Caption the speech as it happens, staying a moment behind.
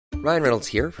Ryan Reynolds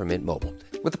here from Mint Mobile.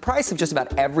 With the price of just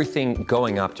about everything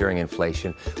going up during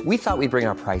inflation, we thought we'd bring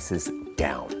our prices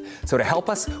down. So to help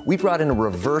us, we brought in a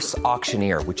reverse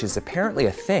auctioneer, which is apparently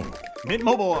a thing. Mint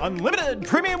Mobile Unlimited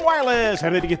Premium Wireless.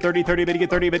 How to get 30, 30, bit to get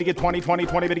 30, bit to get 20, 20,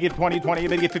 20, bit to get 20, 20,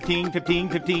 bit to get 15, 15,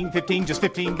 15, 15, just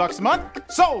 $15 a month?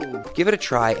 Sold! Give it a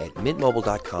try at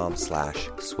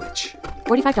mintmobile.com/switch.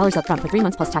 $45 up front for 3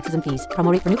 months plus taxes and fees.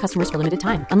 Promo rate for new customers for limited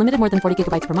time. Unlimited more than 40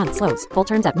 gigabytes per month. Slows full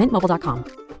terms at mintmobile.com.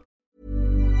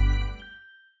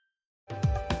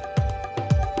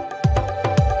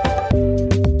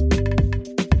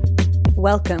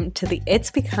 Welcome to the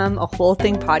It's Become a Whole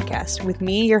Thing podcast with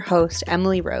me, your host,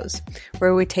 Emily Rose,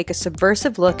 where we take a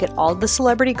subversive look at all the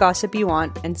celebrity gossip you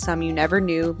want and some you never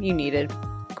knew you needed.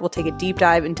 We'll take a deep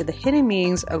dive into the hidden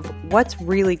meanings of what's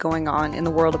really going on in the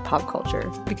world of pop culture,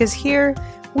 because here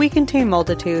we contain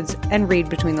multitudes and read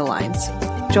between the lines.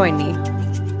 Join me.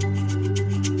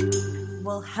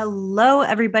 Well, hello,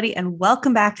 everybody, and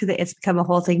welcome back to the It's Become a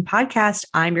Whole Thing podcast.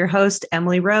 I'm your host,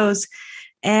 Emily Rose.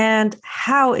 And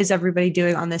how is everybody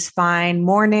doing on this fine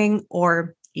morning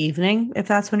or evening, if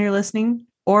that's when you're listening,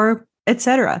 or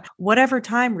etc. Whatever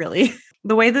time, really.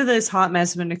 The way that this hot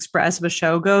mess of an express of a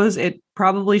show goes, it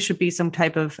probably should be some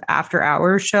type of after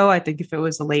hours show. I think if it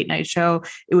was a late night show,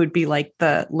 it would be like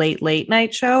the late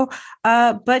night show.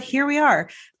 But here we are.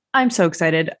 I'm so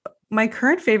excited. My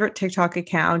current favorite TikTok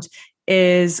account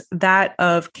is that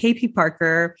of KP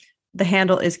Parker. The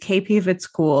handle is KP if it's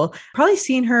cool. Probably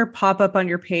seen her pop up on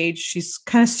your page. She's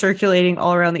kind of circulating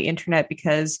all around the internet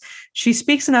because she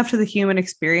speaks enough to the human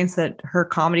experience that her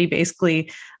comedy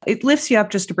basically, it lifts you up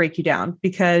just to break you down,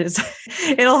 because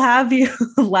it'll have you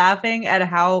laughing at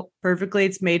how perfectly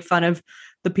it's made fun of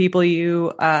the people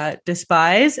you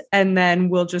despise. And then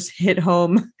we'll just hit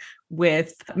home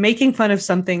with making fun of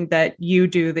something that you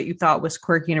do that you thought was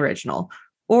quirky and original.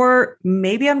 Or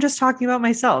maybe I'm just talking about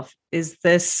myself. Is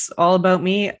this all about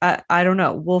me? I don't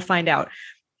know. We'll find out.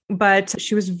 But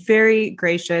she was very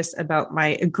gracious about my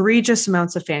egregious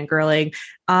amounts of fangirling.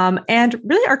 And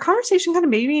really, our conversation kind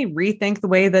of made me rethink the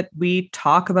way that we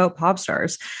talk about pop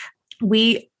stars.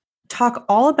 We talk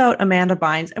all about Amanda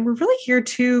Bynes, and we're really here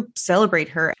to celebrate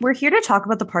her. We're here to talk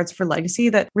about the parts of her legacy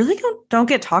that really don't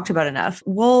get talked about enough.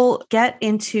 We'll get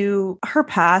into her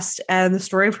past and the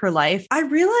story of her life. I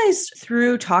realized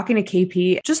through talking to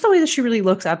KP, just the way that she really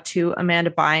looks up to Amanda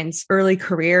Bynes' early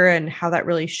career and how that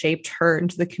really shaped her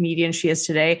into the comedian she is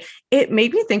today. It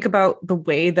made me think about the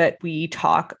way that we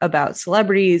talk about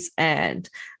celebrities and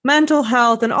mental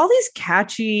health and all these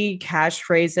catchy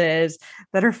catchphrases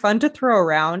that are fun to throw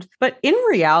around. But in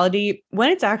reality,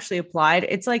 when it's actually applied,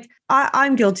 it's like,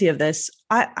 I'm guilty of this.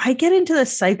 I get into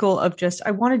this cycle of just,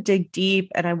 I want to dig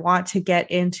deep and I want to get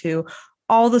into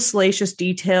all the salacious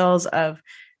details of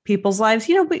people's lives.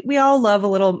 You know, we all love a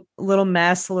little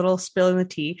mess, a little spilling the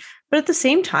tea. But at the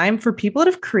same time, for people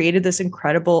that have created this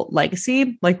incredible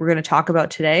legacy, like we're going to talk about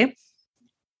today,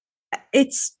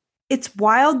 it's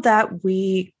wild that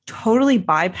we totally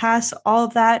bypass all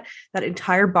of that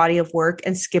entire body of work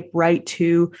and skip right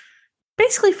to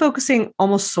basically focusing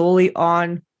almost solely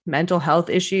on mental health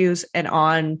issues and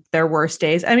on their worst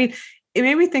days. I mean, it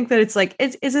made me think that it's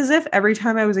as if every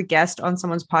time I was a guest on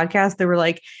someone's podcast, they were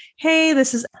like, hey,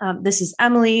 this is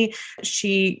Emily.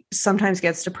 She sometimes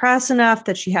gets depressed enough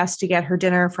that she has to get her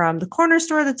dinner from the corner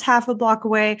store that's half a block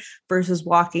away versus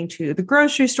walking to the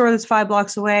grocery store that's 5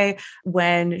 blocks away.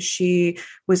 When she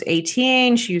was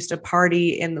 18, she used to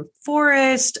party in the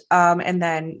forest and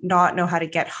then not know how to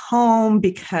get home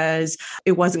because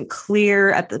it wasn't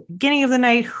clear at the beginning of the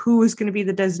night who was going to be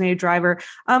the designated driver.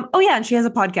 Oh yeah, and she has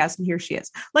a podcast, and here she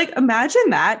is. Like, imagine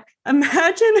that.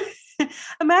 Imagine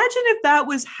if that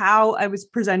was how I was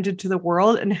presented to the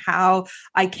world and how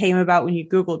I came about when you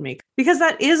Googled me, because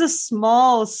that is a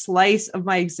small slice of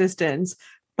my existence,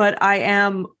 but I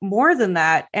am more than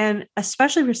that. And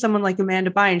especially for someone like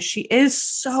Amanda Bynes, she is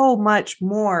so much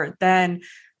more than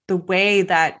the way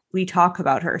that we talk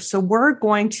about her. So we're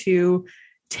going to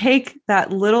take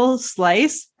that little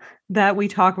slice that we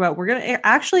talk about. We're going to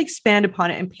actually expand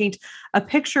upon it and paint a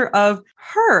picture of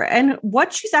her and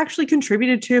what she's actually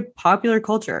contributed to popular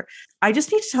culture. I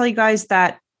just need to tell you guys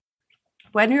that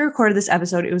when we recorded this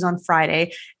episode, it was on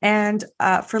Friday. And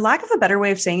for lack of a better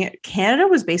way of saying it, Canada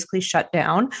was basically shut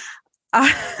down.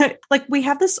 Like, we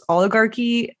have this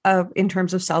oligarchy in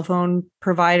terms of cell phone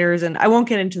providers, and I won't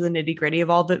get into the nitty gritty of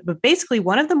all of it, but basically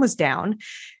one of them was down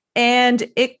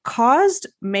and it caused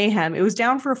mayhem. It was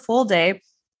down for a full day.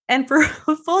 And for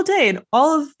a full day in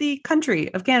all of the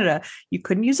country of Canada, you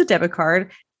couldn't use a debit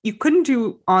card. you couldn't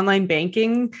do online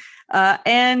banking.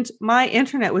 And my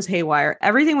internet was haywire.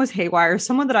 Everything was haywire.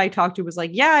 Someone that I talked to was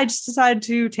like, yeah, I just decided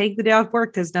to take the day off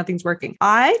work because nothing's working.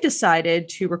 I decided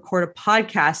to record a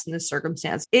podcast in this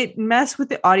circumstance. It messed with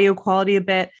the audio quality a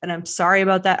bit, and I'm sorry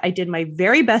about that. I did my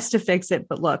very best to fix it,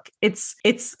 but look, it's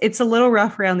a little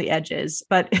rough around the edges,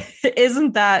 but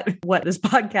isn't that what this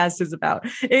podcast is about?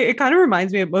 It kind of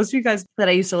reminds me of most of you guys that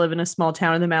I used to live in a small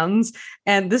town in the mountains,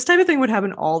 and this type of thing would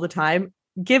happen all the time.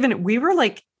 Given we were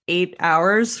like 8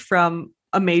 hours from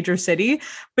a major city,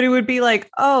 but it would be like,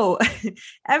 oh,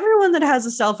 everyone that has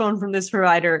a cell phone from this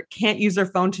provider can't use their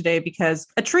phone today because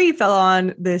a tree fell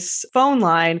on this phone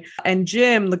line and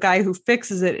Jim, the guy who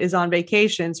fixes it, is on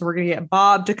vacation. So we're going to get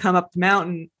Bob to come up the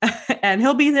mountain and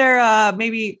he'll be there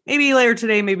maybe later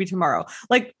today, maybe tomorrow.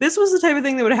 Like this was the type of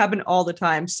thing that would happen all the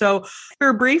time. So for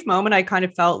a brief moment, I kind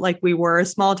of felt like we were a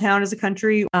small town as a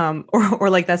country, or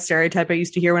like that stereotype I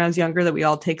used to hear when I was younger that we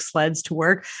all take sleds to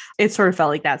work. It sort of felt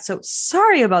like that. So sorry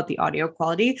about the audio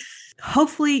quality.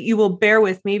 Hopefully you will bear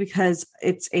with me because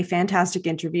it's a fantastic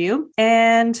interview.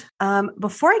 And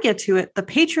before I get to it, the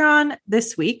Patreon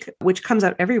this week, which comes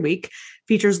out every week,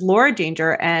 features Laura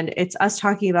Danger, and it's us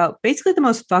talking about basically the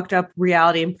most fucked up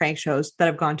reality and prank shows that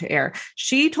have gone to air.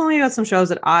 She told me about some shows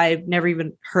that I've never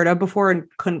even heard of before and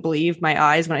couldn't believe my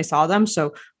eyes when I saw them.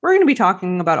 So we're going to be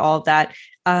talking about all of that.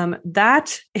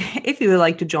 That, if you would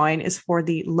like to join, is for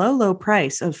the low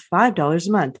price of $5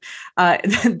 a month.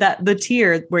 That the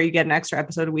tier where you get an extra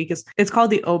episode a week it's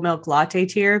called the oat milk latte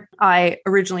tier. I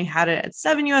originally had it at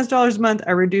 $7 a month.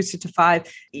 I reduced it to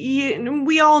 $5.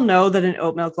 We all know that an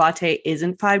oat milk latte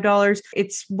isn't $5.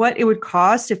 It's what it would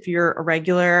cost if you're a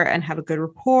regular and have a good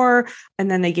rapport, and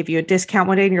then they give you a discount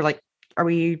one day, and you're like, are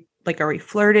we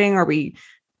flirting? Are we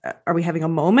having a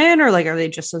moment, or like, are they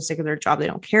just so sick of their job they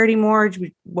don't care anymore?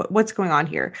 What's going on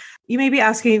here? You may be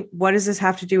asking, what does this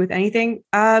have to do with anything?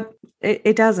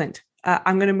 It doesn't.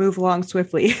 I'm going to move along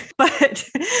swiftly. But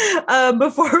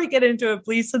before we get into it,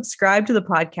 please subscribe to the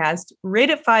podcast, rate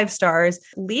it 5 stars,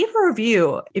 leave a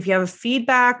review. If you have a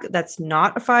feedback that's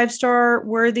not a 5-star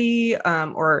worthy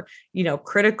or,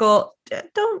 critical,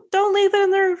 don't leave it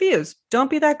in the reviews. Don't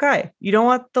be that guy. You don't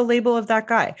want the label of that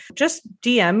guy. Just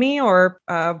DM me or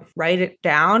write it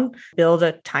down, build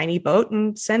a tiny boat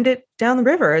and send it down the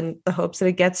river in the hopes that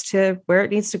it gets to where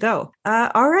it needs to go.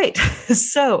 All right.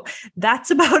 So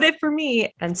that's about it for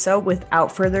me. And so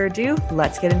without further ado,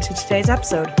 let's get into today's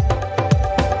episode.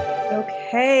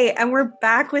 Okay, and we're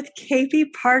back with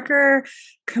KP Parker,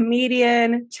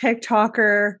 comedian,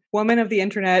 TikToker, woman of the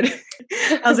internet.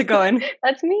 How's it going?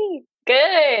 That's me.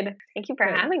 Good. Thank you for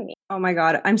having me. Oh my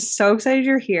God. I'm so excited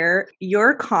you're here.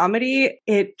 Your comedy,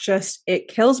 it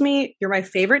kills me. You're my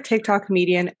favorite TikTok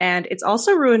comedian. And it's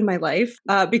also ruined my life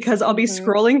because I'll be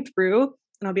scrolling through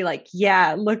and I'll be like,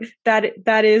 yeah, look,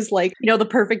 that is like, the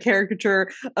perfect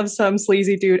caricature of some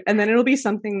sleazy dude. And then it'll be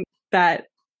something that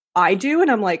I do.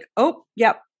 And I'm like, oh,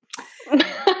 yep.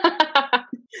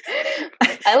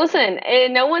 Listen,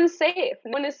 no one's safe.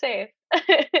 No one is safe.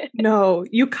 No,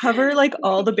 you cover like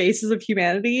all the bases of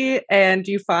humanity, and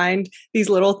you find these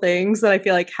little things that I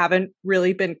feel like haven't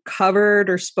really been covered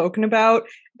or spoken about.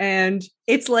 And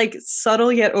it's like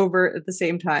subtle yet overt at the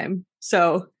same time.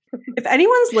 So if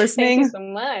anyone's listening, thank you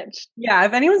so much. Yeah,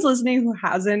 if anyone's listening who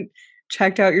hasn't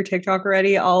checked out your TikTok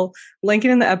already, I'll link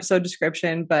it in the episode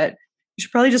description, but you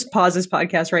should probably just pause this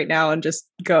podcast right now and just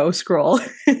go scroll.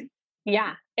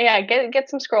 Yeah, get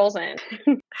some scrolls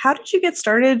in. How did you get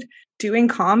started doing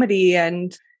comedy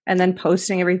and then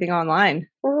posting everything online?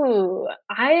 Ooh,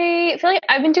 I feel like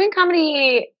I've been doing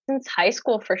comedy since high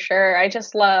school for sure. I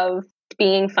just love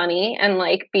being funny and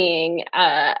like being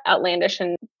outlandish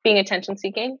and being attention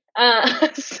seeking.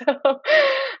 So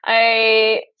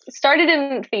I started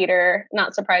in theater,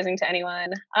 not surprising to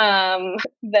anyone.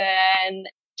 Then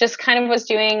just kind of was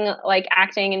doing like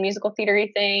acting and musical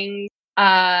theater-y things.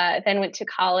 Then went to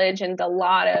college and a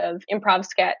lot of improv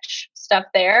sketch stuff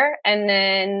there, and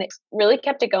then really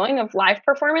kept it going of live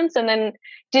performance. And then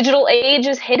digital age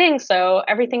is hitting, so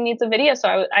everything needs a video.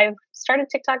 So I started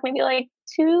TikTok maybe like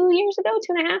 2 years ago,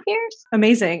 2.5 years.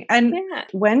 Amazing. And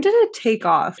when did it take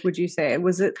off, would you say?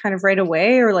 Was it kind of right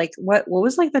away, or like what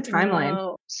was like the timeline?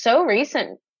 No, so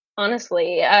recent,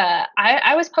 honestly.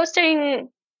 I was posting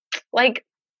like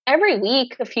every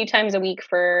week, a few times a week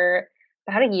for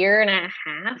about 1.5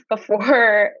 years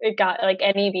before it got like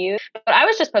any views. But I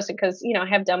was just posting because, I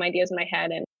have dumb ideas in my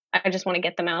head and I just want to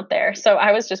get them out there. So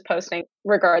I was just posting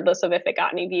regardless of if it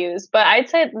got any views. But I'd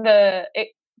say the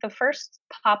first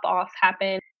pop off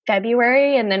happened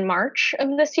February, and then March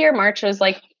of this year. March was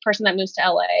like Person That Moves to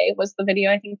LA was the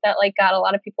video I think that like got a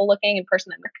lot of people looking, and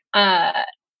Person That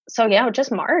so yeah,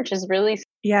 just March is really.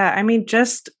 Yeah. I mean,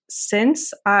 just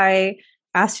since I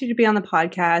asked you to be on the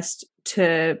podcast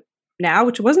to now,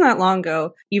 which wasn't that long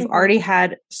ago, you've already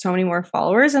had so many more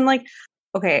followers. And like,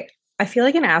 okay, I feel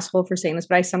like an asshole for saying this,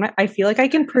 but I feel like I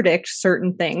can predict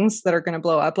certain things that are going to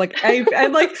blow up. Like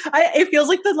I'm like, it feels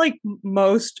like the like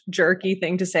most jerky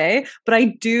thing to say, but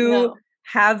I do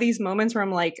have these moments where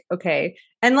I'm like, okay.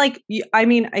 And like, I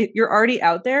mean, you're already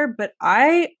out there, but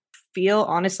I feel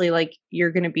honestly like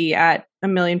you're going to be at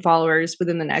 1 million followers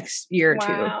within the next year or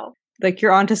two. Like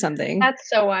you're onto something. That's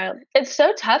so wild. It's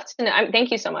so tough to know. Thank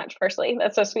you so much. Firstly,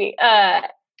 that's so sweet.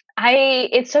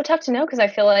 It's so tough to know because I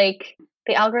feel like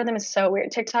the algorithm is so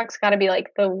weird. TikTok's got to be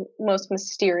like the most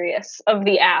mysterious of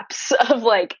the apps of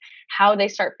like how they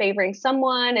start favoring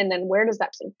someone and then where does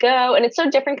that person go? And it's so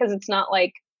different because it's not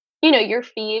like, you know, your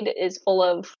feed is full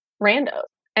of randos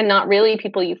and not really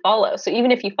people you follow. So even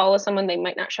if you follow someone, they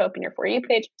might not show up in your For You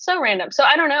page. So random. So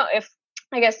I don't know if.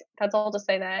 I guess that's all to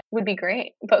say that would be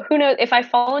great. But who knows if I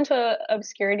fall into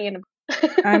obscurity and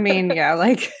I mean, yeah,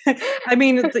 like, I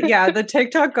mean, the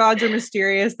TikTok gods are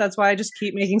mysterious. That's why I just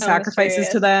keep making sacrifices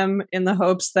to them in the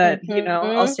hopes that, you know,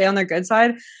 I'll stay on their good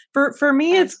side. For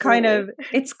me, it's kind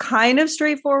of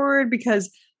straightforward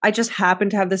because I just happen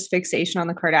to have this fixation on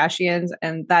the Kardashians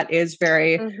and that is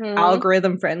very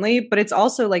algorithm friendly, but it's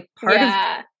also like part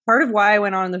of why I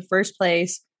went on in the first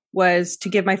place was to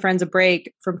give my friends a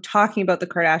break from talking about the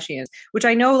Kardashians, which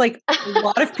I know like a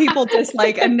lot of people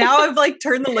dislike. And now I've like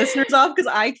turned the listeners off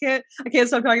because I can't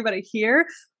stop talking about it here.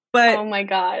 But oh my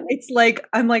God. It's like,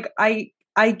 I'm like,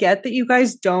 I get that you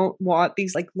guys don't want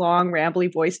these like long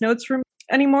rambly voice notes from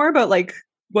anymore about like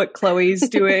what Chloe's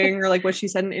doing or like what she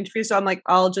said in an interview. So I'm like,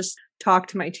 I'll just talk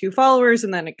to my 2 followers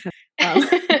and then it kind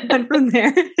of went from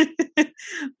there.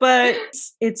 But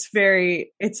it's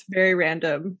very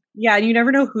random. Yeah. And you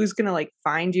never know who's going to like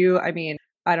find you. I mean,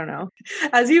 I don't know.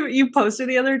 As you posted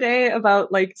the other day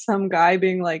about like some guy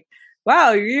being like,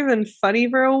 wow, you're even funny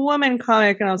for a woman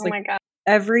comic. And I was like, my God.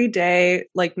 Every day,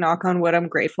 like knock on wood, I'm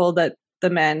grateful that the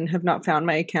men have not found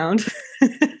my account.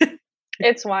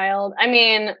 It's wild. I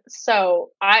mean,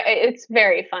 it's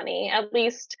very funny. At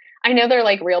least I know they're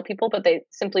like real people, but they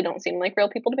simply don't seem like real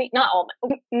people to me. Not all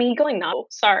me going, no,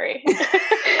 sorry.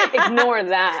 Ignore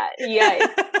that.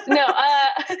 Yikes. No,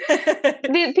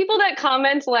 the people that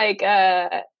comment like,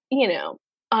 you know,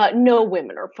 no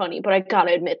women are funny, but I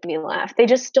gotta admit me laugh. They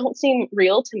just don't seem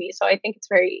real to me. So I think it's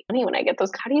very funny when I get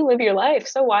those. How do you live your life?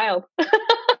 So wild.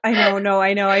 I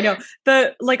know.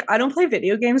 The like, I don't play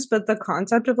video games, but the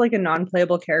concept of like a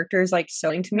non-playable character is like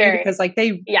selling to me because like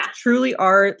they truly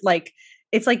are like,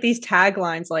 it's like these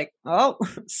taglines like, oh,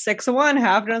 6 of one,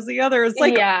 half does the other. It's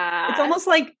like, it's almost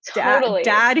like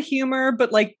dad humor,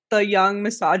 but like the young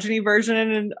misogyny version.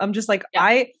 And I'm just like,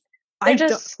 they're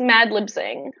just mad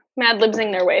libsing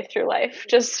their way through life,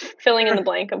 just filling in the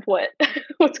blank of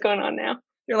what's going on now.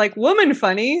 You're like, woman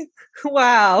funny.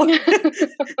 Wow. I'm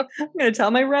going to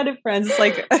tell my Reddit friends.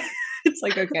 It's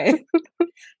like, okay.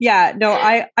 Yeah, no,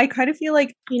 I kind of feel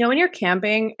like, you know, when you're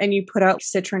camping and you put out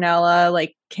citronella,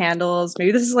 like candles,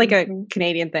 maybe this is like a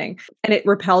Canadian thing and it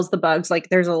repels the bugs. Like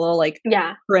there's a little like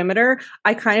perimeter.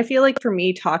 I kind of feel like for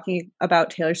me talking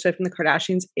about Taylor Swift and the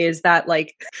Kardashians is that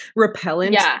like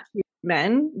repellent to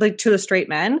men, like to the straight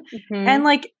men. And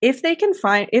like, if they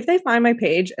find my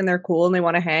page and they're cool and they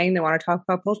want to hang, they want to talk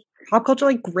about pop culture,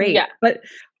 like great. Yeah.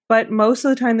 But most of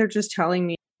the time they're just telling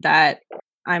me that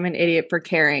I'm an idiot for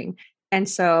caring. And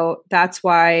so that's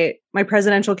why my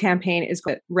presidential campaign is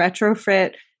to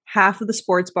retrofit half of the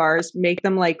sports bars, make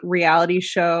them like reality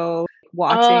show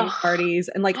watching parties.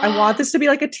 And like, I want this to be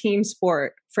like a team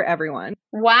sport for everyone.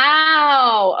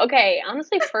 Wow. Okay.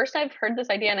 Honestly, first I've heard this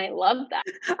idea and I love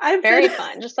that. Very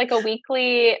fun. Just like a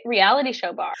weekly reality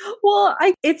show bar. Well,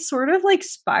 it's sort of like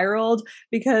spiraled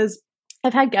because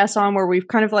I've had guests on where we've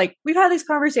kind of like, we've had these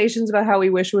conversations about how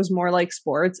we wish it was more like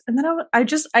sports. And then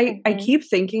I keep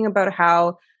thinking about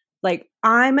how like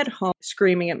I'm at home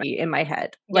screaming at me in my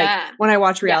head, like when I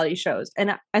watch reality shows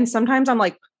and sometimes I'm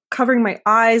like covering my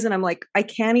eyes and I'm like, I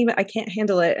can't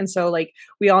handle it. And so like,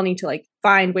 we all need to like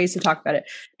find ways to talk about it.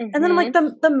 And then I'm like,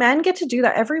 the men get to do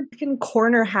that. Every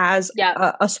corner has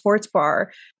a sports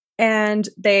bar. And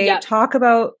they talk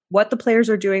about what the players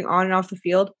are doing on and off the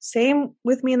field. Same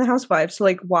with me and the Housewives. So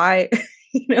like, why,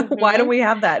 why don't we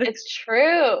have that? It's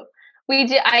true.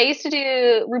 I used to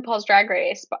do RuPaul's Drag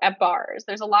Race at bars.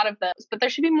 There's a lot of those, but there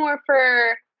should be more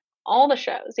for all the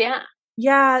shows. Yeah.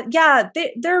 Yeah.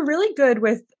 They're really good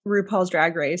with RuPaul's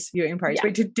Drag Race viewing parties.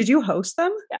 Wait, did you host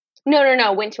them? Yeah.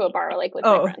 No. Went to a bar like with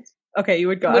my friends. Okay, you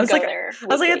would go. I was like,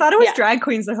 I thought it was drag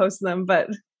queens that host them, but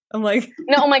I'm like,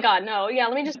 no, oh my God, no. Yeah,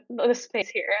 let me just this face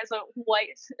here as a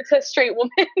white, straight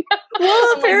woman.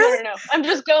 well, I'm apparently, like, no. I'm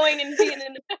just going and being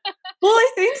in. well,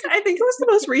 I think it was the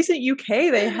most recent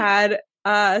UK. They had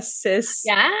a cis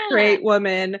straight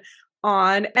woman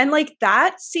on, and like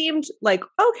that seemed like,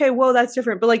 okay, whoa, that's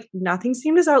different, but like nothing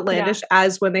seemed as outlandish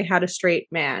as when they had a straight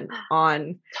man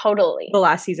on totally the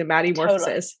last season, Maddie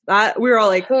Morphosis. That we were all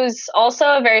like, who's also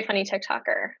a very funny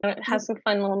TikToker. It has some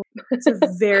fun little it's a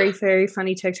very, very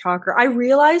funny TikToker. I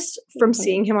realized from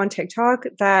seeing him on TikTok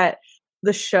that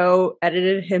the show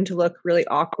edited him to look really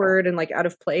awkward and like out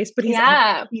of place, but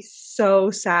he's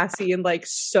so sassy and like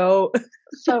so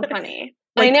funny.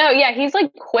 Like, I know. Yeah, he's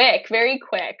like quick, very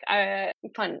quick.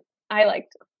 Fun. I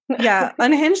liked him. Yeah,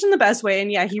 unhinged in the best way.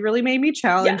 And yeah, he really made me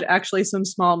challenge actually some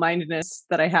small mindedness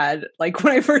that I had. Like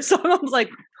when I first saw him, I was like,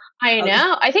 I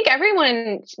know. I think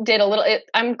everyone did a little.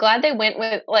 I'm glad they went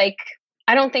with like.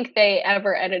 I don't think they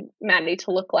ever edited Maddie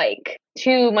to look like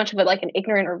too much of a like an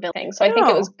ignorant or villain thing. So I think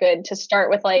it was good to start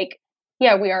with like,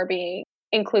 yeah, we are being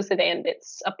inclusive and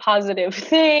it's a positive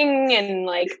thing. And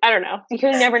like, I don't know, you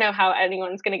can never know how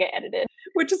anyone's going to get edited.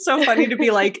 Which is so funny to be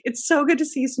like, it's so good to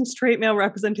see some straight male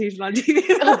representation on TV.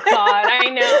 Oh God, I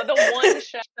know, the one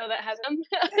show that has them.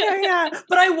 yeah.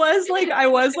 But I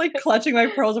was like clutching my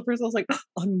pearls at first. I was like,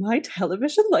 on my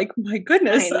television, like my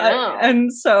goodness.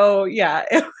 And so yeah,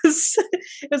 it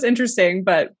was interesting.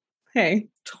 But hey,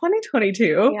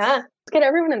 2022. Yeah, let's get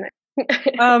everyone in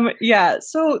there. Yeah.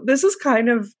 So this is kind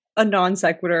of a non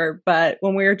sequitur, but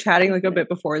when we were chatting like a bit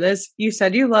before this, you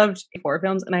said you loved A24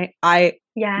 films, and I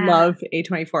love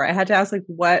A24. I had to ask, like,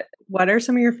 what are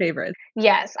some of your favorites?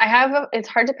 Yes, I have. It's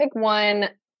hard to pick one.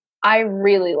 I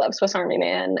really love Swiss Army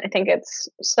Man. I think it's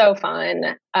so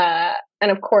fun, and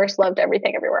of course, loved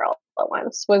Everything Everywhere All at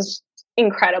Once. Was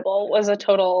incredible. Was a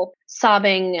total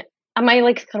sobbing. My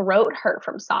like throat hurt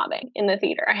from sobbing in the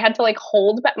theater. I had to like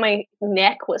hold back. My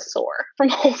neck was sore from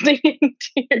holding in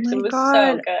tears. Oh it was God.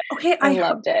 so good. Okay, I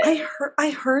loved it. I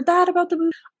heard that about the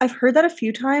movie. I've heard that a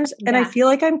few times, and I feel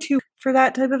like I'm too for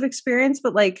that type of experience.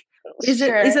 But like, is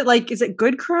it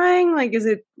good crying? Like, is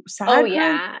it sad? Oh crying?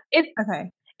 yeah. Okay.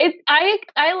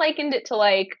 I likened it to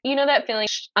like, you know, that feeling,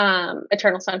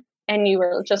 Eternal Sun, and you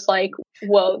were just like,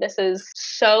 whoa, this is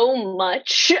so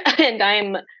much, and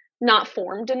I'm not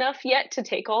formed enough yet to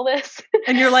take all this.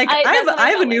 And you're like, I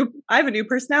have a new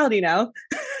personality now.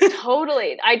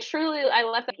 Totally. I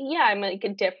left. Yeah, I'm like a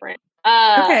different.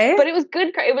 Okay. But it was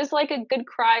good. It was like a good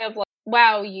cry of like,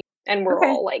 wow, you, and we're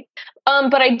all like,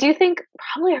 but I do think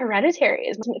probably Hereditary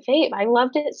is my fave. I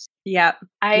loved it. Yeah.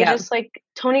 Just like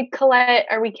Toni Collette.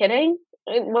 Are we kidding?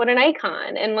 What an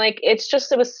icon. And like, it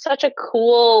was such a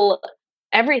cool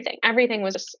everything. Everything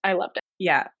was just, I loved it.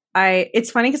 Yeah. It's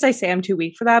funny because I say I'm too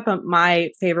weak for that, but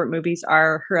my favorite movies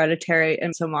are Hereditary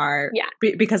and Midsommar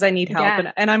because I need help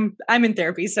and I'm in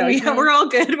therapy. So yeah, we're all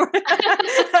good. It's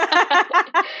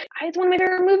one of my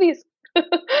favorite movies.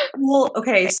 Well,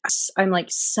 okay. So I'm like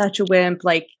such a wimp,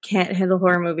 like can't handle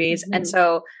horror movies. And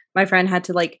so my friend had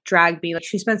to like drag me, like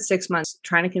she spent 6 months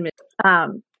trying to convince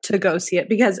to go see it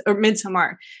or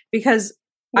Midsommar because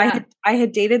I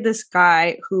had dated this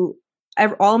guy who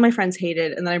all of my friends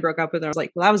hated, and then I broke up with her. I was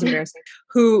like, well, that was embarrassing.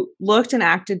 Who looked and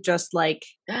acted just like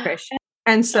Christian,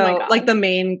 and so like the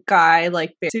main guy,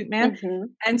 like suit man,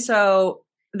 and so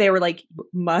they were like,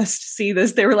 must see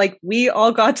this. They were like, we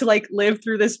all got to like live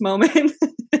through this moment.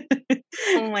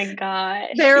 Oh my gosh,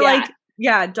 they're like,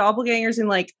 doppelgangers and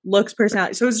like looks,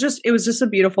 personality. So it was just a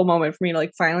beautiful moment for me to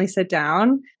like finally sit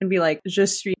down and be like, je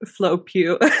suis Flo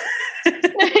Pugh.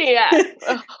 Yeah.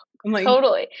 I'm like,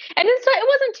 totally. And it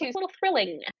wasn't too, it's a little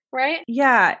thrilling, right?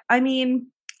 Yeah. I mean,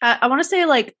 I want to say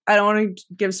like, I don't want to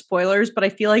give spoilers, but I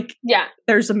feel like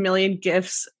there's a million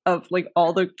gifs of like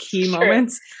all the key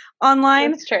moments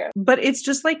online. That's true. But it's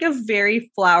just like a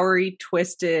very flowery,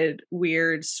 twisted,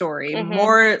 weird story.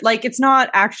 More like, it's not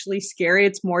actually scary.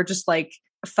 It's more just like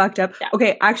fucked up. Yeah.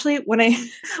 Okay. Actually, when I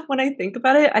think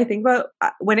about it, I think about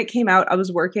when it came out, I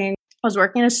was working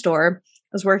in a store.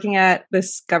 I was working at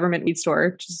this government weed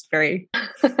store, which is very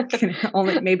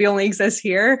only exists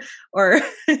here, or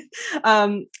like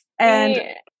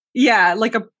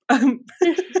a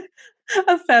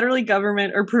federally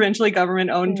government or provincially government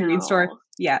owned weed store.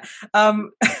 Yeah, I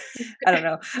don't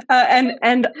know.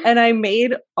 And I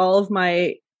made all of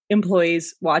my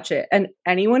employees watch it, and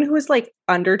anyone who was like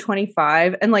under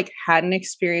 25 and like hadn't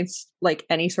experienced like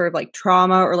any sort of like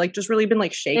trauma or like just really been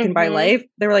like shaken by life,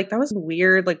 they were like, that was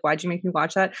weird, like why'd you make me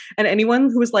watch that? And anyone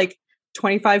who was like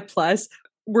 25 plus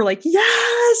were like,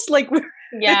 yes, like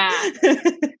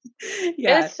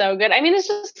it's so good. I mean, it's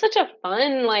just such a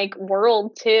fun like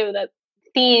world too, that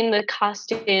theme, the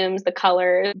costumes, the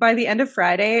colors. By the end of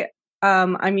Friday,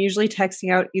 I'm usually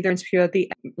texting out either insecure at the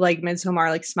like Midsommar,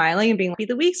 like smiling and being like,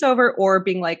 the week's over, or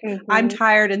being like, I'm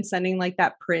tired, and sending like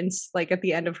that Prince like at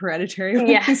the end of Hereditary when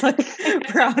he's like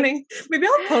frowning. Maybe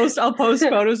I'll post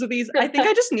photos of these. I think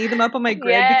I just need them up on my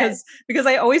grid because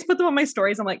I always put them on my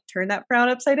stories. I'm like, turn that frown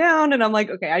upside down, and I'm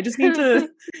like, okay, I just need to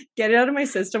get it out of my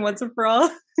system once and for all.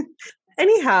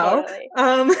 Anyhow,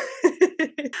 totally.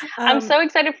 I'm so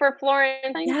excited for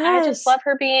Florence. I just love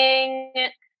her being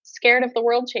scared of the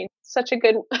world change. Such a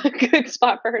good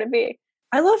spot for her to be.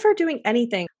 I love her doing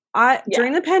anything.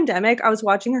 During the pandemic, I was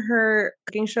watching her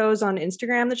cooking shows on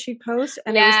Instagram that she'd post,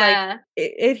 and it was like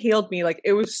it healed me. Like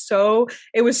it was so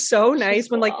nice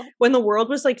when like when the world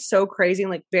was like so crazy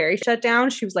and like very shut down.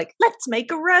 She was like, "Let's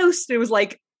make a roast." And it was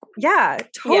like, yeah,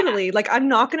 totally. Yeah. Like I'm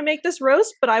not gonna make this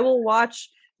roast, but I will watch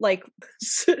like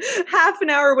half an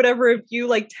hour or whatever of you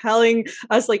like telling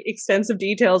us like extensive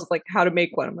details of like how to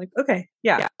make one. I'm like, okay,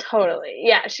 yeah, totally.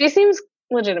 Yeah, she seems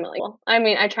legitimately cool. I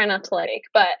mean, I try not to like,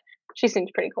 but she seems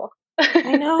pretty cool.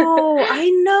 I know.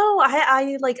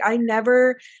 I like, I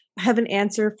never have an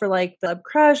answer for like the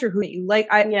crush or who you like.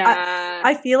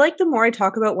 I feel like the more I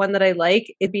talk about one that I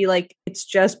like, it'd be like, it's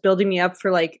just building me up for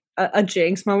like a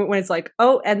jinx moment when it's like,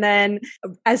 oh, and then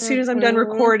as soon as I'm done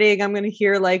recording, I'm going to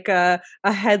hear like a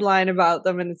headline about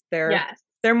them, and it's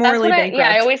they're morally bankrupt.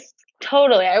 I always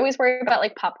worry about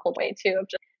like pop culture way too. Of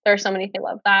just, there are so many things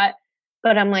I love that.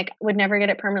 But I'm like, would never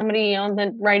get it permanent. Somebody on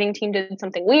the writing team did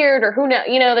something weird, or who knows?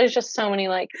 You know, there's just so many,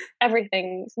 like,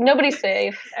 everything. Nobody's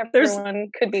safe. Everyone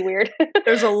could be weird.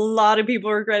 There's a lot of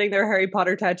people regretting their Harry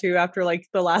Potter tattoo after, like,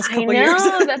 the last couple years.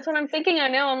 I know. That's what I'm thinking. I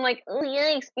know. I'm like, oh,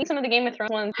 yikes. Need some of the Game of Thrones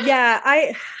ones. Yeah,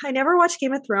 I never watched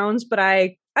Game of Thrones, but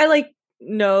I like,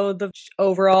 know the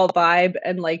overall vibe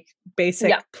and, like,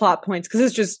 basic plot points,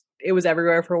 because it was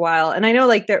everywhere for a while. And I know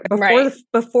like there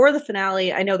before the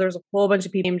finale, I know there's a whole bunch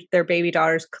of people named their baby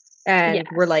daughters and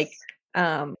were like,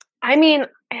 I mean,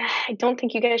 I don't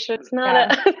think you guys should. It's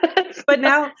not but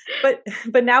now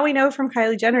we know from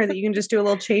Kylie Jenner that you can just do a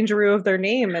little changeroo of their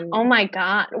name. And oh my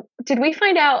God. Did we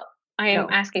find out? I am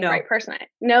asking the right person.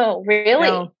 No,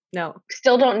 really? No.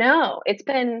 Still don't know. It's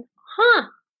been,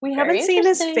 we haven't seen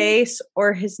his face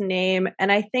or his name.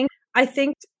 And I think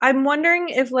I'm wondering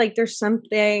if like there's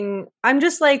something. I'm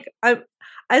just like,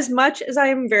 as much as I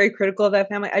am very critical of that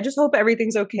family, I just hope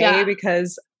everything's okay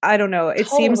because I don't know. It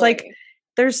seems like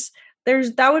there's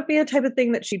that would be a type of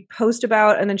thing that she'd post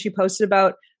about, and then she posted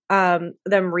about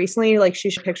them recently. Like she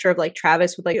showed a picture of like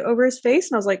Travis with like over his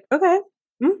face, and I was like, okay.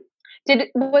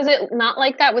 Was it not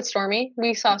like that with Stormy?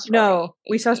 We saw Stormy. No,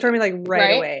 we saw Stormy like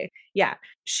right away. Yeah.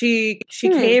 She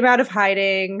came out of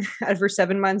hiding out of her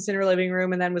 7 months in her living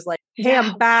room, and then was like, hey,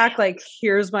 I'm back. Like,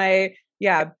 here's my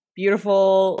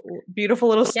beautiful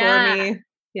little Stormy.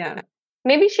 Yeah.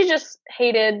 Maybe she just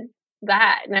hated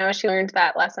that. Now she learned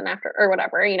that lesson after, or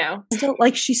whatever, you know. Still,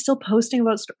 like, she's still posting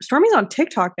about Stormy's on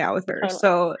TikTok now with her. Totally.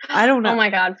 So I don't know. Oh my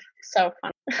God. So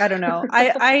fun. I don't know.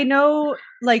 I know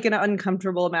like an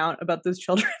uncomfortable amount about those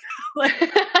children.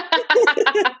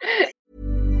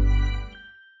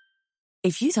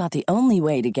 If you thought the only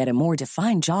way to get a more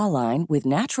defined jawline with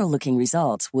natural-looking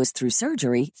results was through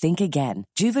surgery, think again.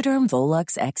 Juvederm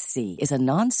Volux XC is a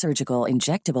non-surgical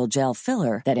injectable gel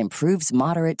filler that improves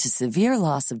moderate to severe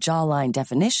loss of jawline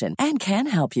definition and can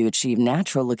help you achieve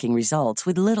natural-looking results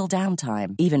with little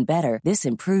downtime. Even better, this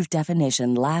improved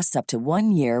definition lasts up to 1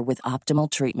 year with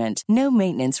optimal treatment. No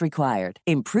maintenance required.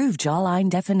 Improve jawline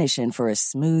definition for a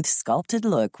smooth, sculpted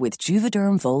look with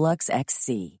Juvederm Volux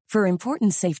XC. For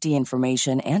important safety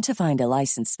information and to find a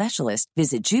licensed specialist,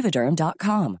 visit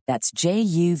Juvederm.com. That's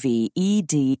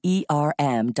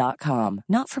JUVEDERM.com.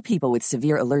 Not for people with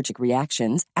severe allergic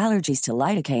reactions, allergies to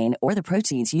lidocaine, or the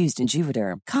proteins used in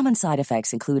Juvederm. Common side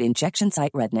effects include injection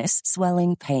site redness,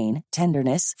 swelling, pain,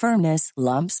 tenderness, firmness,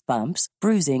 lumps, bumps,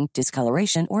 bruising,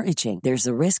 discoloration, or itching. There's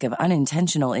a risk of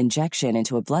unintentional injection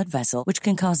into a blood vessel, which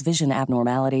can cause vision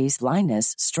abnormalities,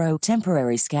 blindness, stroke,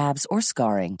 temporary scabs, or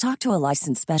scarring. Talk to a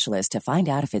licensed specialist to find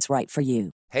out if it's right for you.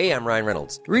 Hey, I'm Ryan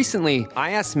Reynolds. Recently, I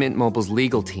asked Mint Mobile's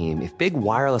legal team if big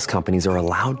wireless companies are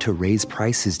allowed to raise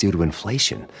prices due to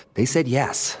inflation. They said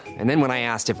yes. And then when I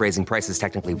asked if raising prices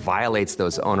technically violates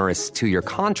those onerous 2-year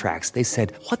contracts, they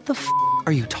said, what the f***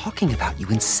 are you talking about, you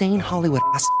insane Hollywood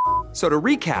ass f- So to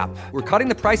recap, we're cutting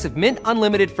the price of Mint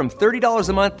Unlimited from $30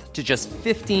 a month to just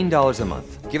 $15 a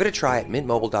month. Give it a try at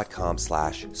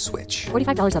mintmobile.com/switch.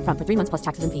 $45 up front for 3 months plus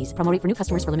taxes and fees. Promo rate for new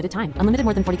customers for limited time. Unlimited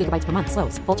more than 40 gigabytes per month.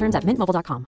 Slows full terms at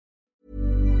mintmobile.com.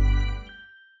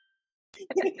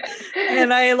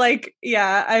 And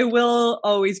I will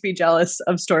always be jealous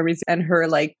of Stormy's and her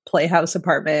like playhouse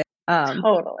apartment.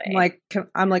 Totally.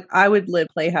 I'm like, I would live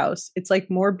Playhouse. It's like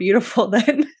more beautiful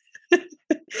than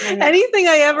anything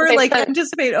I ever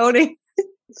anticipate owning.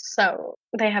 So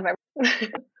they have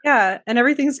everything. Yeah, and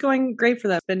everything's going great for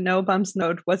them. Been no bumps in the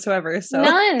road whatsoever. So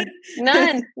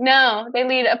None. No, they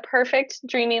lead a perfect,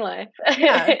 dreamy life.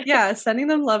 yeah, sending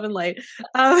them love and light.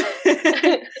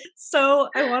 So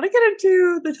I want to get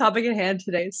into the topic at hand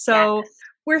today. So Yes.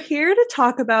 we're here to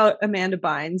talk about Amanda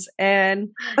Bynes, and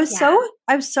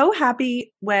I'm so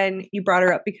happy when you brought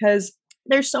her up because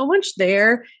there's so much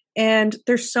there, and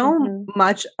there's so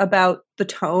much about the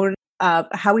tone of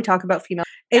how we talk about female.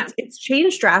 It's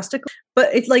changed drastically, but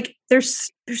it's like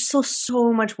there's still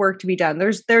so much work to be done.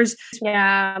 There's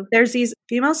these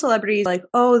female celebrities like,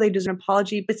 oh, they deserve an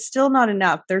apology, but still not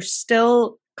enough. They're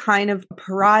still kind of a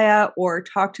pariah or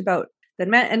talked about than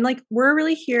men, and like we're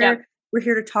really here. Yeah. We're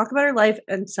here to talk about her life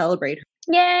and celebrate her.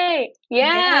 Yay!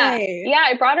 Yeah, Yay. Yeah.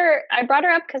 I brought her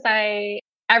up because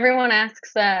everyone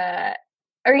asks,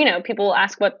 or people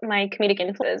ask what my comedic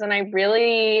influence is,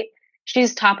 and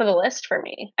she's top of the list for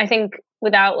me. I think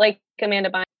without like Amanda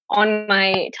Bynes on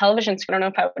my television screen, I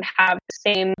don't know if I would have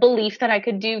the same belief that I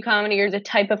could do comedy or the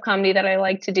type of comedy that I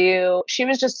like to do. She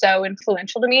was just so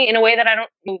influential to me in a way that I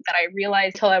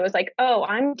realized till I was like, oh,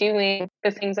 I'm doing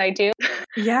the things I do.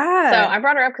 Yeah. So I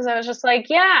brought her up because I was just like,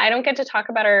 yeah, I don't get to talk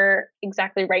about her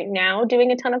exactly right now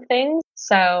doing a ton of things.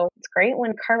 So it's great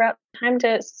when carve out time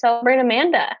to celebrate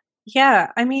Amanda.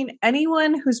 Yeah. I mean,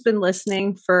 anyone who's been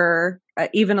listening for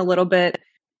even a little bit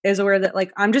is aware that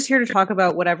like I'm just here to talk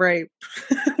about whatever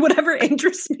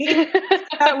interests me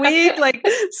that week. Like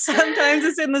sometimes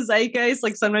it's in the zeitgeist,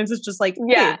 like sometimes it's just like,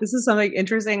 hey, this is something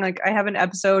interesting. Like I have an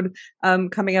episode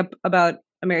coming up about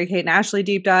a Mary-Kate and Ashley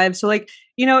deep dive. So like,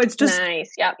 it's just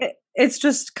nice. Yep. It's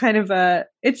just kind of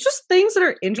it's just things that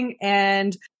are interesting.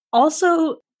 And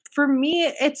also for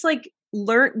me, it's like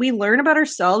we learn about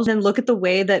ourselves and look at the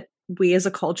way that we as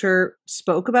a culture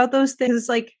spoke about those things. It's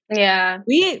like,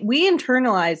 we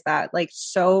internalize that like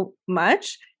so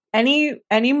much. Any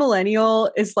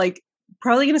millennial is like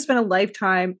probably going to spend a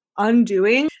lifetime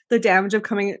undoing the damage of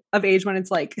coming of age when it's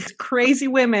like crazy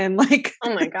women, like,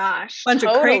 oh my gosh, bunch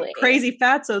of crazy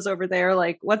fatzos over there.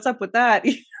 Like, what's up with that?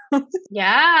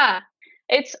 Yeah.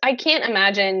 I can't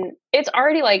imagine. It's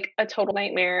already like a total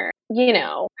nightmare,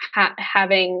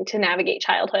 having to navigate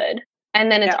childhood. And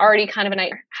then it's already kind of a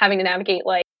nightmare having to navigate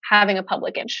like having a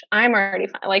public image. I'm already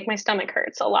fine. Like my stomach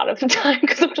hurts a lot of the time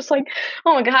because I'm just like,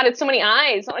 oh my God, it's so many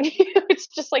eyes on you. It's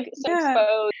just like so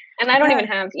exposed. And I don't even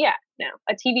have,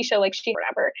 a TV show like She or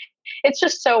whatever. It's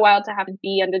just so wild to have to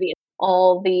be under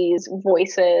all these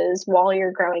voices while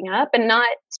you're growing up and not,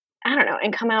 I don't know,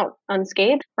 and come out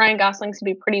unscathed. Ryan Gosling's to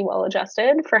be pretty well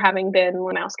adjusted for having been a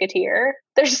Mouseketeer.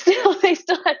 They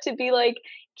still have to be like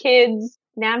kids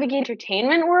navigate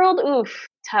entertainment world. Oof,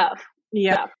 tough.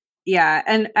 Yeah. Tough. Yeah.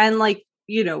 And like,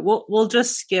 we'll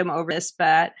just skim over this,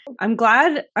 but I'm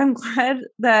glad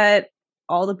that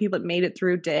all the people that made it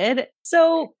through did.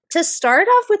 So to start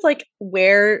off with like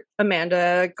where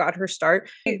Amanda got her start,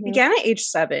 it began at age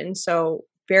 7. So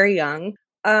very young.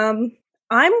 I'm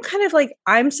kind of like,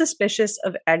 I'm suspicious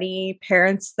of any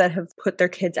parents that have put their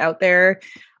kids out there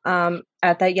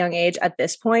at that young age at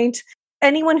this point.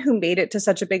 Anyone who made it to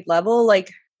such a big level,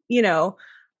 like,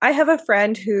 I have a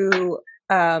friend who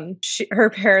her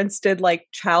parents did like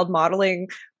child modeling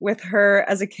with her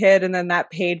as a kid, and then that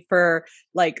paid for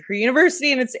like her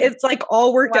university, and it's like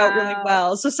all worked out really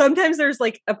well. So sometimes there's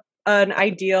like an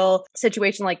ideal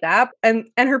situation like that, and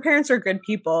her parents are good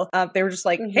people. They were just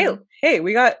like, hey,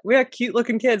 we got cute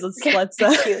looking kids. Let's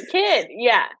cute kid,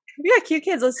 yeah, we got cute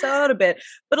kids. Let's sell out a bit.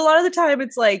 But a lot of the time,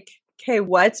 it's like, okay,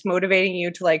 what's motivating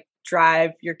you to like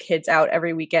drive your kids out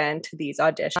every weekend to these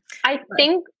auditions? I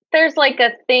think there's like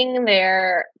a thing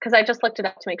there because I just looked it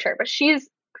up to make sure. But she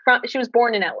was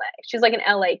born in LA. She's like an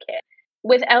LA kid.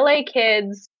 With LA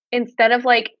kids, instead of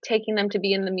like taking them to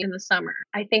be in the summer,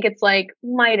 I think it's like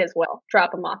might as well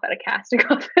drop them off at a casting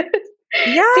office.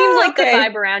 Yeah, seems like the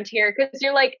vibe around here because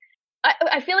you're like,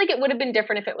 I feel like it would have been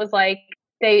different if it was like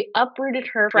they uprooted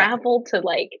her, traveled to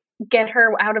like get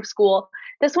her out of school.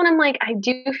 This one, I'm like, I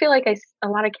do feel like a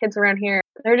lot of kids around here,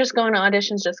 they're just going to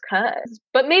auditions just cause.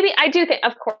 But maybe I do think,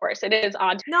 of course, it is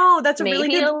odd. No, that's a really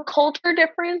good culture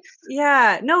difference.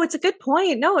 Yeah, no, it's a good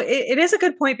point. No, it is a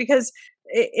good point because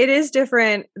it is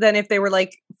different than if they were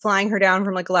like flying her down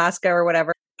from like Alaska or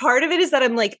whatever. Part of it is that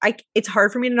I'm like, it's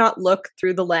hard for me to not look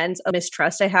through the lens of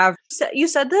mistrust I have. You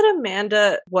said that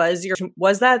Amanda was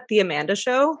that the Amanda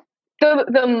show?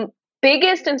 The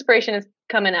biggest inspiration is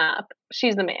coming up.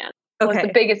 She's the Man. Okay. Was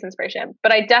the biggest inspiration.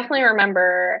 But I definitely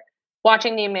remember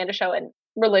watching the Amanda show and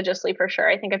religiously for sure.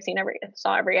 I think I've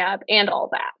saw every app and all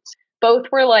that. Both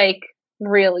were like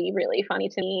really, really funny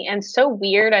to me and so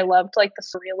weird. I loved like the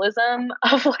surrealism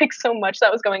of like so much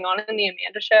that was going on in the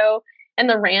Amanda show and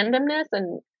the randomness.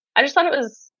 And I just thought it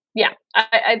was, yeah,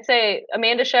 I'd say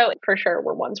Amanda show for sure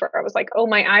were ones where I was like, oh,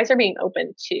 my eyes are being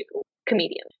opened to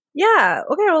comedians. Yeah.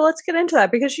 Okay. Well, let's get into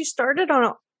that because she started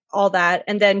on all that.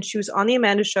 And then she was on the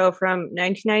Amanda show from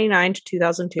 1999 to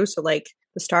 2002. So like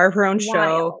the star of her own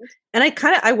show. And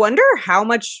I wonder how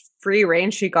much free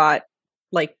reign she got,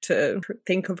 like to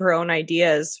think of her own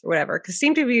ideas or whatever, because it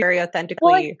seemed to be very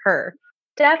authentically her.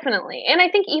 Definitely. And I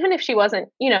think even if she wasn't,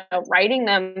 writing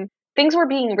them, things were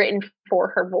being written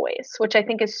for her voice, which I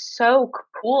think is so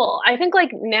cool. I think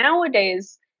like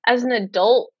nowadays as an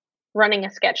adult running a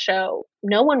sketch show,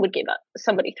 no one would give up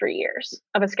somebody 3 years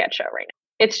of a sketch show right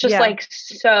now. It's just like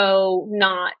so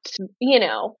not,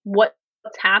 what's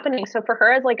happening. So for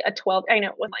her as like a 12, I know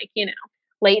it was like,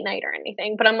 late night or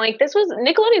anything, but I'm like, this was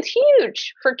Nickelodeon's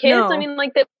huge for kids. No. I mean,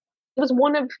 like that was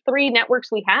one of 3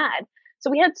 networks we had. So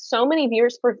we had so many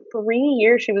viewers for 3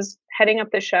 years. She was heading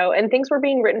up the show and things were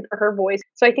being written for her voice.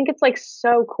 So I think it's like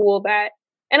so cool that,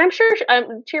 and I'm sure,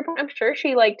 to your point, I'm sure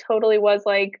she like totally was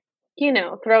like,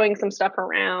 throwing some stuff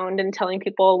around and telling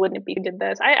people, wouldn't it be did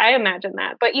this? I imagine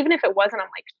that. But even if it wasn't, I'm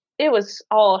like, it was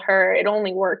all her. It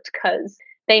only worked because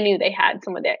they knew they had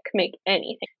someone that could make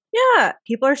anything. Yeah.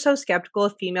 People are so skeptical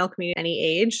of female comedians at any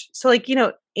age. So like,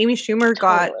 Amy Schumer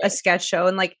got a sketch show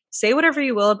and like say whatever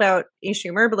you will about Amy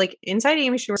Schumer, but like Inside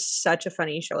Amy Schumer is such a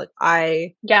funny show. Like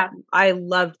I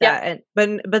loved that.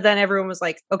 And but then everyone was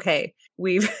like, okay,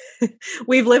 we've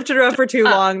lifted her up for too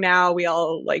long now. We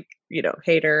all like,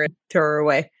 hate her and throw her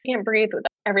away. I can't breathe with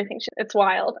everything. It's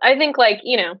wild. I think like,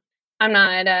 I'm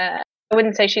not I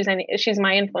wouldn't say she's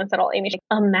my influence at all. Amy,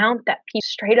 the amount that people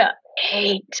straight up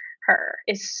hate her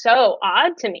is so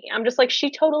odd to me. I'm just like,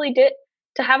 she totally did.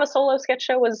 To have a solo sketch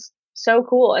show was so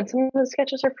cool. And some of the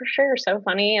sketches are for sure so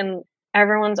funny. And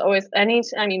everyone's always,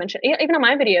 anytime you mention, even on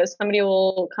my videos, somebody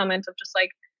will comment of just like,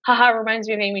 haha, reminds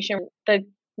me of Amy Schumer. The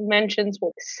mentions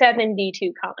will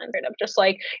 72 comments of just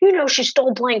like, she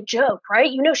stole blank joke,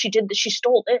 right? She did this, she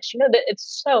stole this, that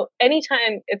it's so,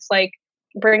 anytime it's like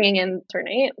bringing in her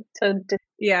name.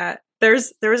 Yeah. There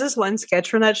was this one sketch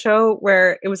from that show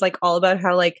where it was like all about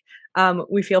how like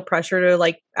we feel pressure to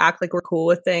like act like we're cool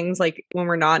with things like when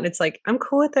we're not, and it's like I'm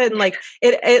cool with it, and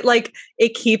like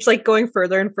it keeps like going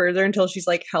further and further until she's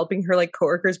like helping her like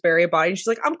coworkers bury a body and she's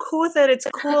like, I'm cool with it, it's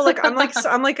cool, like I'm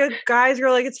like a guy's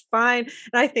girl, like it's fine.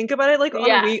 And I think about it like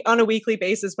on a weekly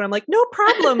basis when I'm like, no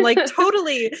problem, like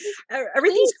totally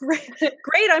everything's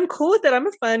great, I'm cool with it, I'm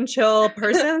a fun chill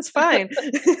person, it's fine.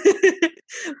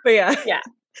 But yeah.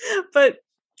 But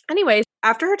anyways,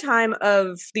 after her time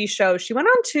of these shows, she went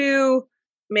on to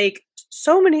make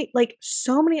so many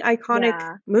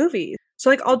iconic movies.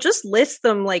 So like I'll just list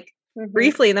them like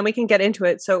briefly and then we can get into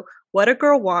it. So What a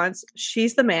Girl Wants,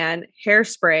 She's the Man,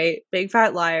 Hairspray, Big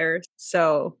Fat Liar.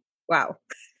 So wow.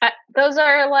 Those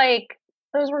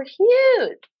were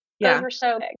huge. Yeah. Those were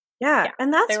so big. Yeah.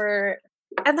 And that's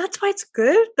why it's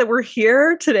good that we're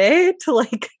here today to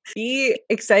like be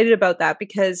excited about that,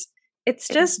 because it's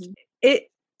just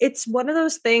it's one of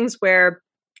those things where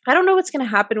I don't know what's going to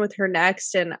happen with her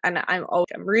next, and I'm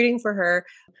rooting for her.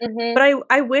 But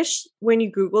I wish when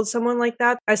you Googled someone like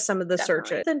that as some of the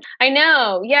searches. I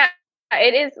know, yeah,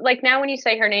 it is like now when you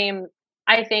say her name,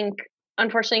 I think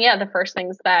unfortunately, the first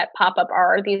things that pop up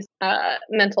are these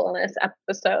mental illness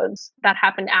episodes that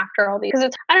happened after all these. Because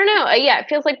it's, I don't know, it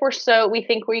feels like we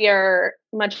think we are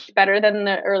much better than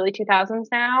the early 2000s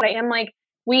now. But I am like,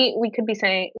 we could be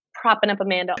saying propping up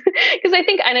Amanda because I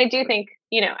think, and I do think,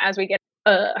 as we get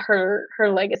her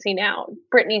legacy now,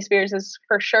 Britney Spears is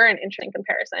for sure an interesting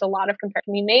comparison. A lot of comparison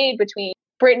can be made between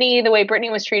Britney, the way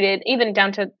Britney was treated, even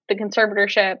down to the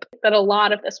conservatorship, that a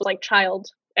lot of this was like child,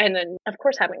 and then of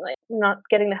course having like not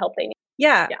getting the help they need.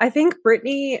 Yeah, I think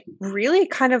Britney really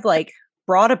kind of like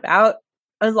brought about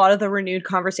a lot of the renewed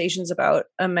conversations about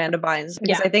Amanda Bynes,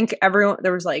 because I think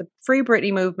there was like Free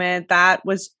Britney movement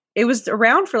it was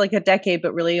around for like a decade,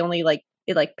 but really only like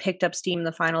it like picked up steam in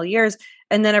the final years.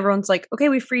 And then everyone's like, okay,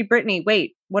 we freed Britney.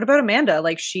 Wait, what about Amanda?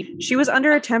 Like she was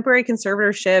under a temporary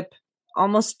conservatorship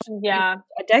almost a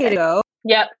decade ago.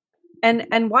 Yep. And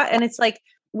it's like,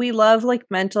 we love like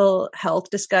mental health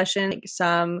discussion, like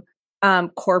some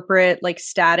corporate like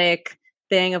static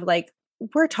thing of like,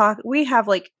 we have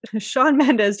like Shawn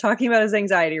Mendes talking about his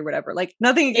anxiety or whatever, like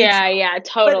nothing against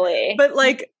totally. But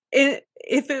like if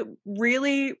it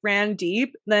really ran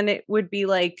deep, then it would be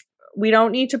like, we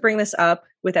don't need to bring this up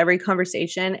with every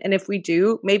conversation. And if we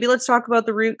do, maybe let's talk about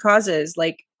the root causes.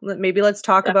 Like maybe let's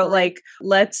talk about like,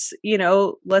 let's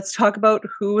talk about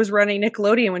who was running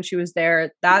Nickelodeon when she was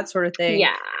there, that sort of thing.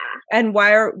 Yeah. And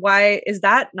why is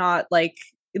that not like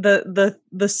the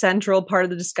central part of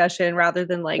the discussion rather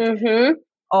than like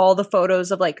all the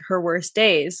photos of like her worst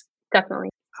days? Definitely.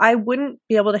 I wouldn't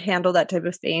be able to handle that type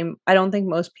of fame. I don't think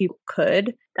most people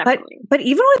could. Definitely. But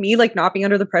even with me, like not being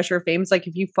under the pressure of fame, it's like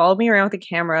if you followed me around with a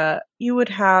camera, you would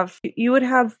have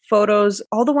photos,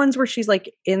 all the ones where she's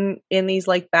like in these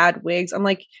like bad wigs. I'm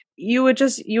like, you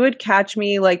would catch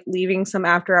me like leaving some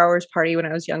after hours party when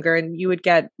I was younger, and you would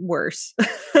get worse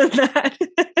than that.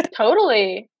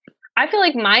 Totally. I feel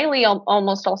like Miley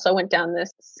almost also went down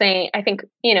this same. I think,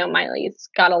 Miley's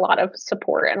got a lot of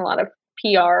support and a lot of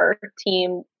PR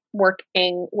team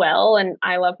working well, and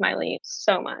I love Miley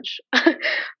so much.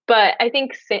 But I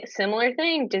think similar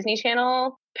thing, Disney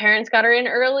Channel, parents got her in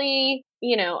early,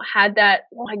 had that,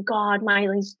 oh my God,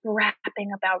 Miley's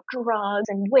rapping about drugs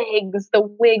and the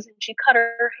wigs, and she cut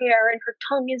her hair and her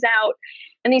tongue is out.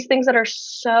 And these things that are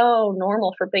so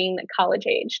normal for being college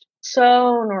aged,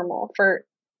 so normal for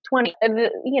 20,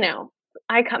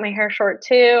 I cut my hair short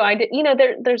too. I did,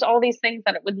 there's all these things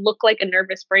that it would look like a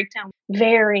nervous breakdown.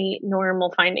 Very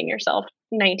normal finding yourself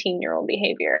 19-year-old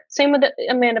behavior. Same with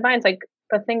Amanda Bynes, like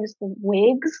the things,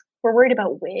 wigs. We're worried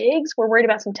about wigs. We're worried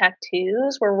about some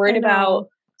tattoos. We're worried about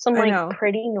some like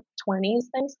pretty 20s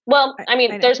things. Well, I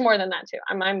mean, there's more than that too.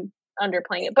 I'm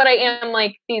underplaying it, but I am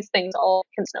like, these things all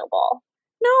can snowball.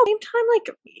 No, same time,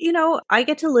 like, I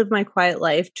get to live my quiet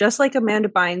life just like Amanda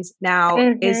Bynes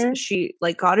now is. She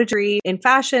like got a degree in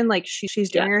fashion, like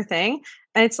she's doing her thing.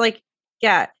 And it's like,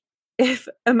 yeah, if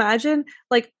imagine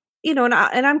like, and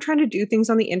I'm trying to do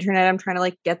things on the internet. I'm trying to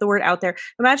like get the word out there.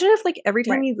 Imagine if like every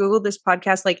time you Google this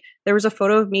podcast, like there was a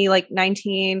photo of me like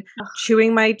 19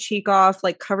 chewing my cheek off,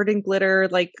 like covered in glitter,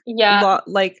 like,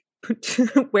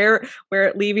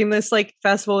 where leaving this like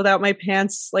festival without my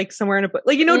pants, like somewhere in a book,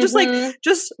 like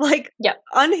just like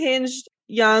unhinged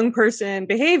young person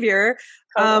behavior.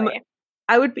 Totally.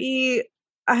 I'd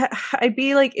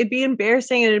be like, it'd be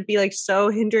embarrassing, and it'd be like so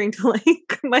hindering to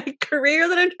like my career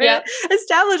that I'm trying to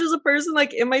establish as a person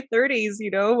like in my 30s,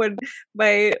 when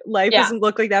my life doesn't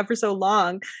look like that for so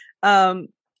long. And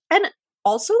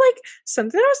also like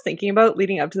something I was thinking about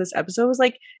leading up to this episode was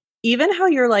like, even how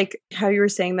you were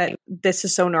saying that this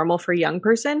is so normal for a young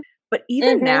person, but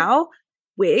even now,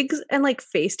 wigs and like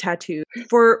face tattoos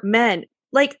for men,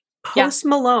 like Post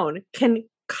Malone can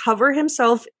cover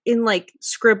himself in like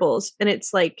scribbles, and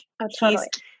it's like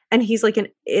he's like an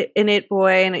it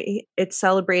boy, and it's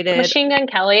celebrated. Machine Gun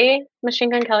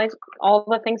Kelly's all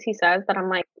the things he says that I'm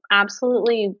like,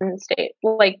 absolutely in state.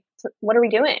 Like, what are we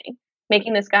doing?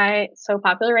 Making this guy so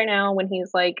popular right now when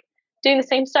he's like doing the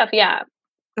same stuff. Yeah.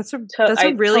 That's a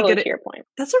really good, to your point.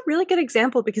 That's a really good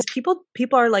example, because people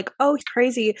are like, oh, he's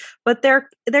crazy, but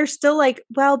they're still like,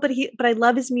 well, but I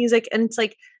love his music. And it's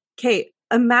like, okay,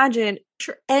 imagine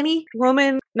any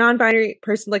woman, non-binary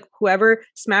person, like whoever,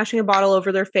 smashing a bottle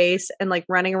over their face and like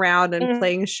running around and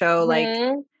playing a show, like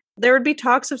there would be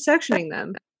talks of sectioning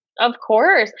them. Of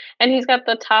course. And he's got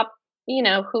the top,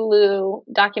 Hulu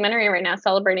documentary right now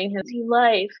celebrating his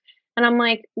life. And I'm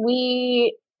like,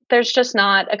 there's just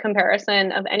not a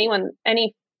comparison of any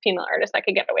female artist that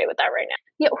could get away with that right now.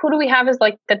 Yeah, who do we have as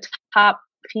like the top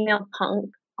female punk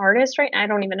artist right now? I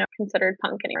don't even know, considered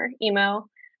punk anymore, emo.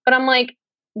 But I'm like,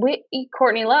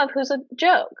 Courtney Love, who's a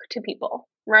joke to people,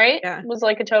 right? Yeah. Was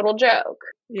like a total joke.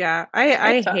 Yeah,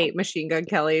 I hate Machine Gun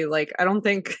Kelly. Like, I don't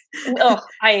think.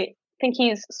 I think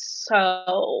he's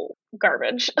so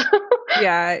garbage.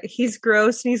 Yeah, he's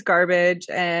gross and he's garbage,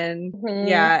 and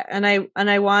and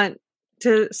I want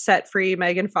to set free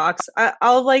Megan Fox.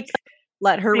 I'll like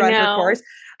let her run her course.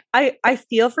 I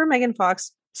feel for Megan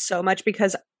Fox so much,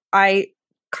 because I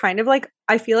kind of like,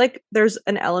 I feel like there's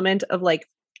an element of like,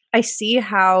 I see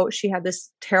how she had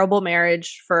this terrible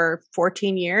marriage for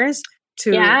 14 years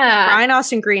to Brian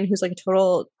Austin Green, who's like a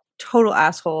total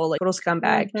asshole, like total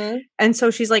scumbag. And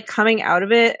so she's like coming out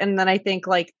of it. And then I think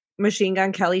like Machine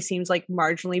Gun Kelly seems like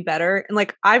marginally better, and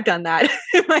like I've done that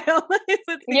in my own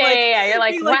life. You're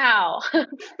like, wow,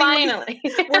 finally,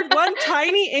 we're one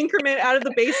tiny increment out of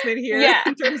the basement here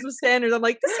in terms of standards. I'm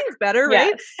like, this seems better,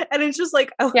 right? And it's just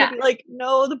like, I would be like,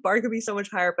 no, the bar could be so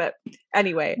much higher. But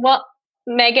anyway, well,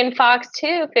 Megan Fox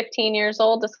too, 15 years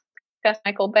old, discussed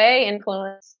Michael Bay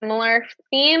influence. Similar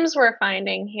themes we're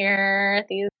finding here.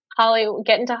 These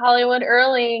get into Hollywood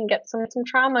early and get some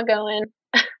trauma going.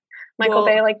 Michael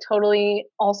Bay, like, totally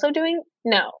also doing.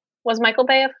 No, was Michael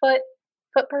Bay a foot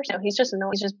person? No, he's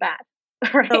just bad.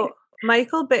 Right?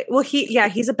 Michael Bay. Well,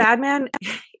 he's a bad man.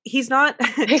 He's not.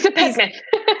 He's a bad man.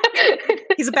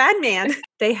 He's a bad man.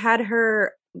 They had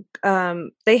her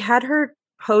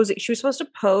posing. She was supposed to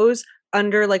pose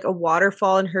under like a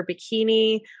waterfall in her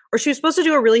bikini, or she was supposed to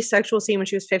do a really sexual scene when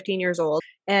she was 15 years old,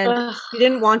 and she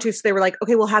didn't want to. So they were like,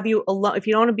 okay, we'll have you alone. If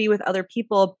you don't want to be with other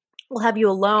people, we'll have you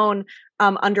alone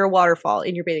under a waterfall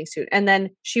in your bathing suit. And then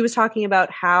she was talking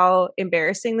about how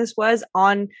embarrassing this was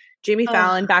on Jimmy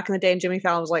Fallon back in the day. And Jimmy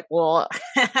Fallon was like, well,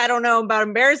 I don't know about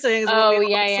embarrassing.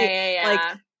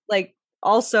 Yeah. Like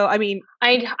also, I mean,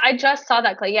 I just saw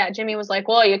that. Like, yeah, Jimmy was like,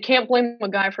 well, you can't blame a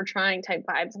guy for trying type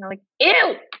vibes. And I'm like,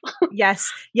 ew.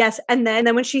 Yes. And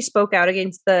then when she spoke out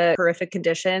against the horrific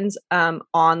conditions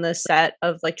on the set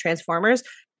of like Transformers,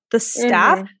 the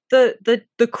staff,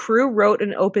 the crew wrote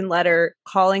an open letter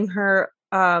calling her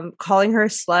a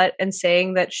slut and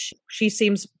saying that she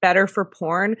seems better for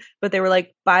porn. But they were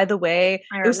like, by the way,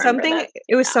 it was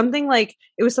something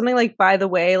like, by the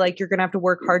way, like you're gonna have to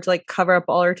work hard to like cover up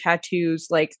all her tattoos,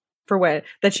 like for what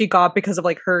that she got because of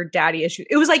like her daddy issues.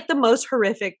 It was like the most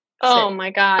horrific. Oh thing. my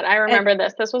God, I remember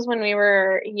this. This was when we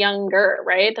were younger,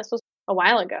 right? This was a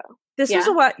while ago. This was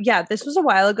a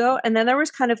while ago, and then there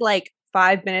was kind of like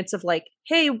 5 minutes of like,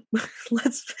 hey,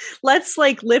 let's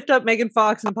like lift up Megan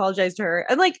Fox and apologize to her.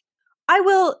 And like, I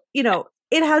will,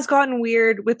 it has gotten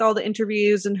weird with all the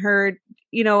interviews and her,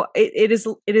 it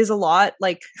is a lot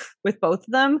like with both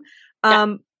of them.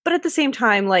 But at the same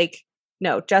time, like,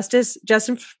 no, justice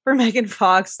for Megan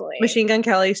Fox, Machine Gun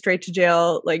Kelly, straight to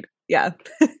jail. Like, yeah.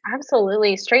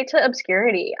 Absolutely. Straight to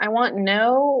obscurity. I want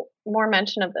no more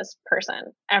mention of this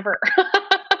person ever.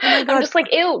 I'm just like,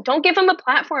 ew, don't give him a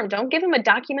platform. Don't give him a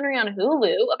documentary on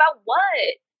Hulu about what?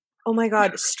 Oh my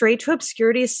God. Straight to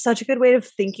obscurity is such a good way of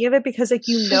thinking of it because like,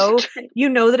 you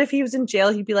know that if he was in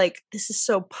jail, he'd be like, this is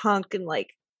so punk. And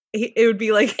like, it would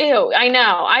be like, ew, I know.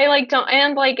 I like don't,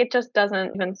 and like, it just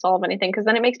doesn't even solve anything because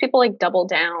then it makes people like double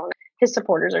down. His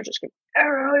supporters are just going,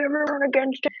 everyone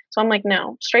against it. So I'm like,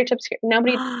 no, straight to obscure.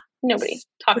 Nobody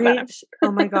talk about him.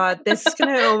 Oh my God. This is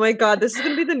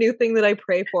gonna be the new thing that I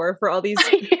pray for all these,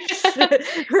 all these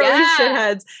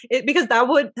shitheads. Because that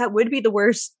would be the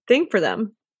worst thing for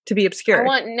them to be obscure. I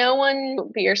want no one to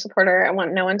be your supporter. I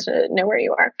want no one to know where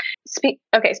you are.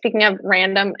 Speaking of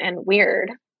random and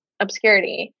weird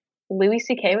obscurity, Louis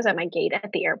C.K. was at my gate at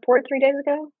the airport 3 days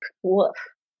ago. Woof.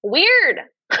 Weird.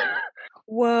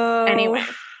 Whoa. Anyway,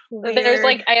 weird. There's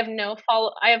like I have no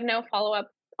follow up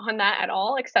on that at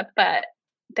all, except that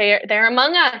they're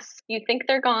among us. You think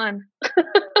they're gone?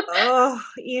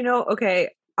 Okay.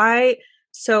 I'm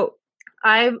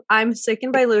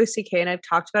sickened by Louis C.K. and I've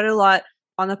talked about it a lot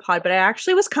on the pod, but I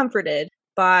actually was comforted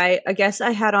by a guest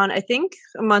I had on, I think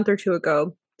a month or two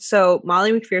ago. So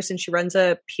Molly McPherson, she runs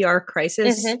a PR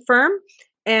crisis firm,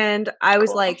 and I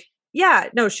was like, yeah,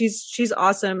 no, she's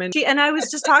awesome. And I was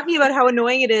just talking about how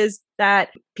annoying it is that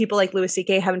people like Louis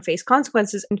C.K. haven't faced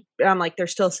consequences. And I'm like, they're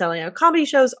still selling out comedy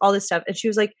shows, all this stuff. And she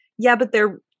was like, yeah, but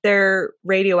they're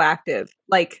radioactive.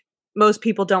 Like most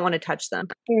people don't want to touch them.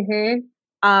 Mm-hmm.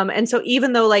 And so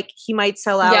even though like he might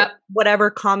sell out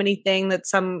whatever comedy thing that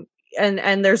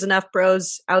and there's enough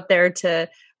bros out there to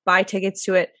buy tickets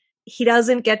to it, he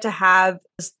doesn't get to have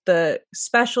the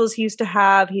specials he used to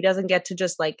have. He doesn't get to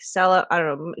just like sell out, I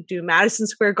don't know, do Madison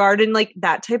Square Garden, like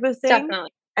that type of thing. Definitely.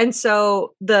 And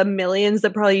so the millions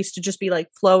that probably used to just be like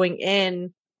flowing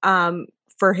in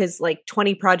for his like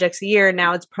 20 projects a year,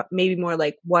 now it's maybe more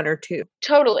like 1 or 2.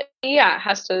 Totally. Yeah.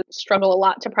 Has to struggle a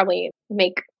lot to probably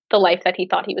make the life that he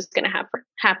thought he was going to have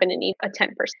happen and a 10%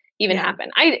 even happen.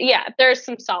 There's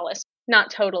some solace.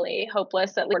 Not totally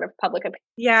hopeless at the court of public opinion.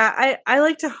 Yeah, I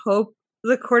like to hope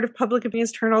the court of public opinion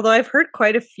is turned, although I've heard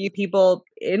quite a few people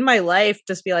in my life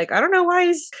just be like, I don't know why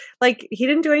he's like, he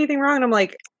didn't do anything wrong. And I'm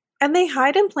like, and they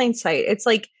hide in plain sight. It's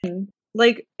like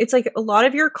it's like a lot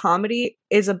of your comedy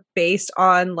is based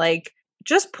on like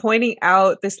just pointing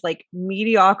out this like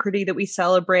mediocrity that we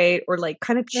celebrate or like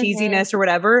kind of cheesiness or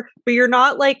whatever, but you're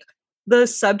not like, the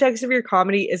subtext of your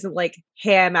comedy isn't like,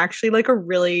 hey, I'm actually like a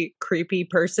really creepy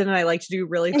person and I like to do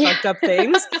really fucked up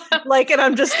things. Like, and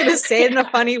I'm just going to say it in a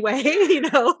funny way,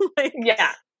 Like,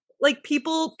 yeah. Like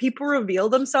people reveal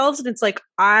themselves and it's like,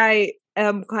 I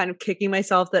am kind of kicking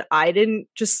myself that I didn't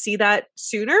just see that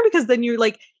sooner, because then you're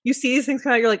like, you see these things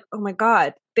come out, you're like, oh my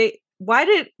God, why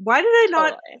did I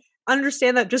not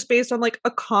understand that just based on like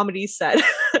a comedy set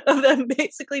of them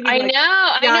basically being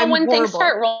I know when things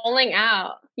start rolling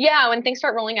out. Yeah, when things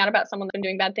start rolling out about someone that's been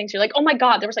doing bad things, you're like, oh my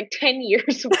God, there was like 10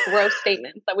 years of gross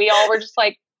statements that we all were just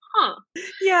like, huh.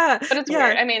 Yeah. But it's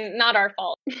weird. I mean, not our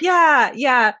fault. Yeah.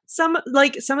 Yeah. Some of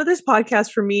this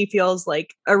podcast for me feels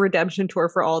like a redemption tour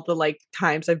for all the like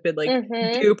times I've been like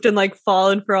duped and like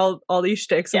fallen for all these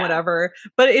shticks and whatever.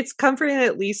 But it's comforting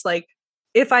at least like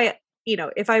if I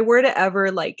were to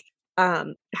ever like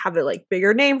have a like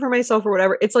bigger name for myself or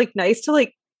whatever, it's like nice to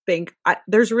like think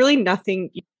there's really nothing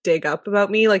you dig up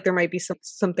about me. Like there might be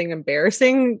something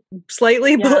embarrassing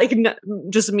slightly, but like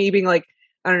just me being like,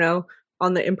 I don't know,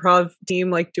 on the improv team,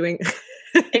 like doing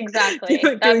exactly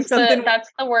doing something.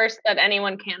 That's the worst that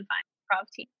anyone can find. Improv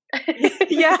team.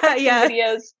 Yeah.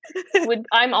 Videos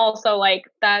I'm also like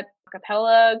that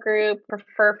acapella group,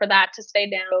 prefer for that to stay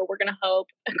down. We're gonna hope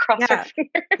and cross our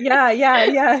fingers.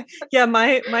 Yeah.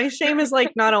 My shame is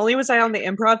like not only was I on the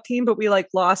improv team, but we like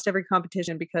lost every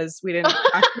competition because we didn't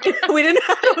we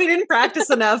didn't practice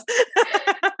enough.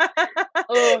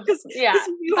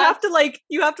 You have to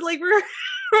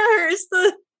rehearse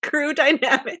the crew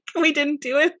dynamic. We didn't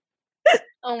do it.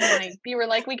 Oh my, you were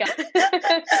like, we got it. No,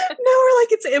 we're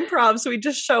like, it's improv, so we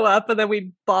just show up and then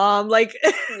we bomb. Like,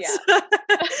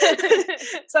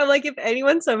 so like, if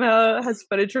anyone somehow has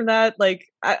footage from that, like,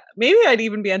 maybe I'd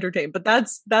even be entertained, but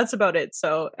that's about it.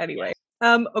 So anyway,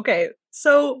 okay,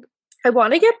 so I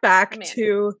want to get back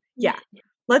to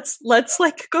let's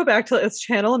like go back to let's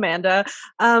channel Amanda.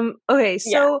 Okay,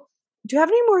 so do you have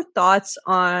any more thoughts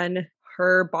on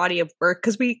her body of work?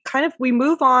 Because we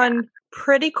move on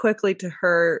pretty quickly to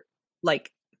her like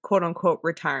quote unquote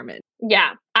retirement.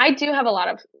 Yeah, I do have a lot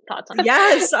of thoughts on that.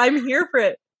 Yes, I'm here for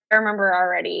it. I remember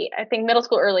already, I think middle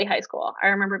school, early high school, I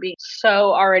remember being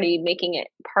so already making it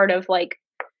part of like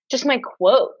just my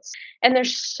quotes. And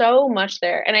there's so much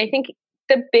there. And I think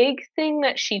the big thing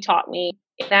that she taught me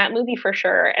in that movie for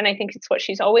sure, and I think it's what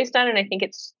she's always done, and I think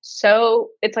it's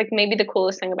like maybe the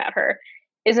coolest thing about her,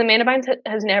 is Amanda Bynes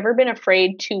has never been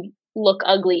afraid to look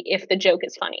ugly if the joke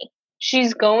is funny.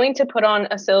 She's going to put on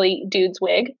a silly dude's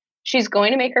wig. She's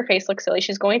going to make her face look silly.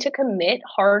 She's going to commit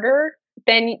harder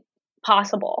than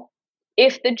possible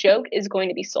if the joke is going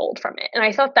to be sold from it. And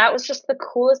I thought that was just the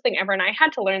coolest thing ever. And I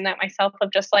had to learn that myself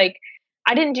of just like,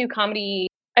 I didn't do comedy.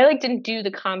 I like didn't do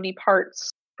the comedy parts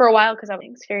for a while because I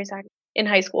was serious acting in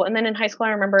high school. And then in high school,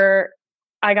 I remember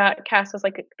I got cast as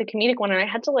like the comedic one, and I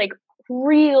had to like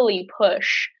really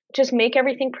push, just make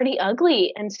everything pretty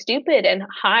ugly and stupid and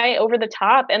high over the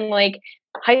top. And like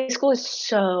high school is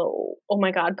so, oh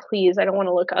my God, please, I don't want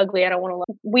to look ugly. I don't want to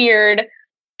look weird.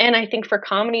 And I think for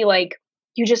comedy, like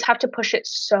you just have to push it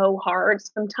so hard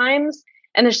sometimes.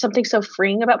 And there's something so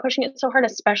freeing about pushing it so hard,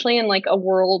 especially in like a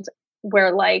world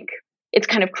where like it's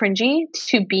kind of cringy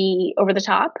to be over the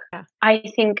top. Yeah. I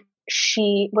think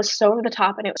she was so over the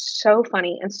top, and it was so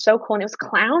funny and so cool, and it was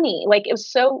clowny. Like it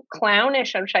was so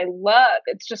clownish, which I love.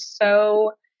 It's just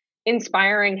so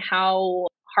inspiring how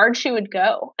hard she would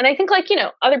go. And I think like, you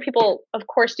know, other people of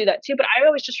course do that too, but I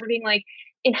always just being like,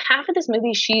 in half of this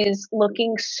movie, she's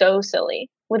looking so silly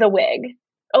with a wig.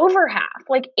 Over half,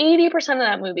 like 80% of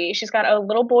that movie, she's got a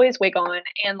little boy's wig on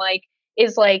and like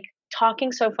is like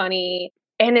talking so funny.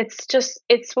 And it's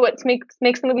what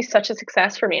makes the movie such a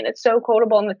success for me. And it's so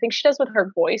quotable. And the thing she does with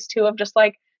her voice too, of just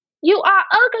like, you are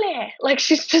ugly. Like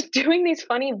she's just doing these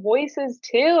funny voices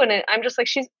too. And I'm just like,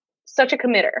 she's such a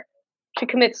committer. She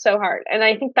commits so hard. And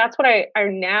I think that's what I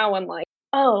now I'm like,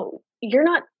 oh, you're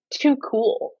not too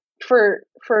cool for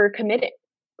committing.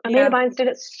 Amanda Bynes did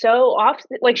it so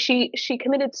often. Like she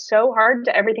committed so hard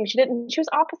to everything she did. And she was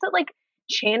opposite like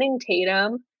Channing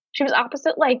Tatum. She was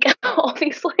opposite like all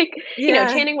these like, you know,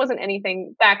 Channing wasn't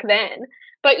anything back then.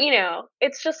 But, you know,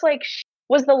 it's just like she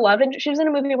was a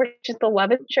movie where she's the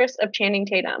love interest of Channing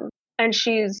Tatum. And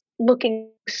she's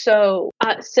looking so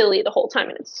silly the whole time.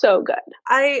 And it's so good.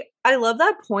 I love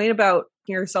that point about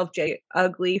yourself, Jay,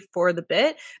 ugly for the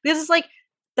bit. Because it's like,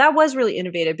 that was really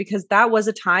innovative. Because that was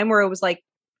a time where it was like,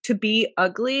 to be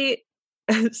ugly,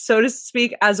 so to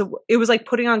speak, it was like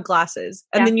putting on glasses.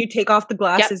 And then you take off the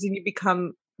glasses and you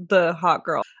become the hot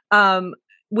girl,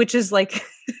 which is like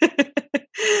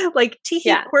like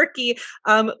teehee quirky.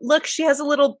 Look, she has a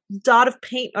little dot of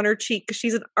paint on her cheek because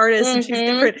she's an artist and she's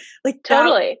different. Like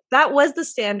totally, that was the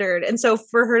standard. And so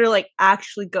for her to like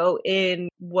actually go in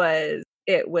was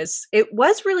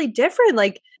really different.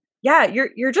 Like, yeah, you're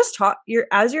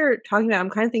as you're talking about, I'm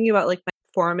kind of thinking about like my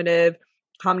formative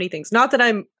comedy things. Not that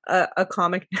I'm a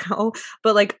comic now,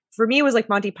 but like for me it was like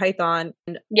Monty Python.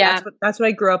 And that's what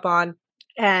I grew up on.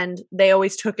 And they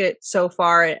always took it so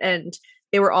far, and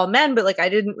they were all men, but like I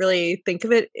didn't really think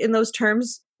of it in those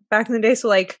terms back in the day. So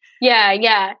like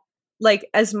like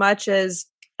as much as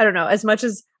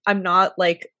I'm not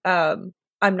like I'm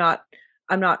not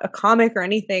a comic or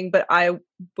anything, but I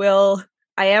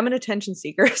I am an attention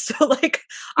seeker. So like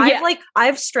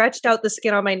I've stretched out the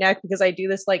skin on my neck because I do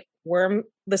this like worm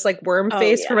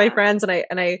face for my friends, and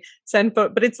I send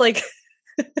photo, but it's like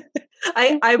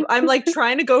I'm like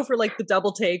trying to go for like the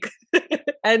double take.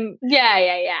 And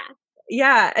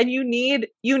yeah, and you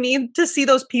need to see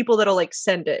those people that'll like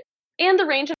send it. And the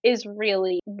range is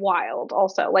really wild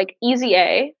also. Like Easy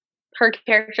A, her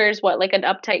character is what, like an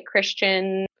uptight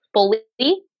Christian bully?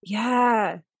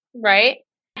 Yeah. Right?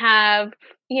 Have,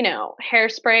 you know,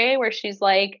 Hairspray, where she's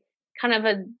like kind of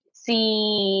a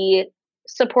C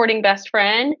supporting best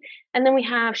friend. And then we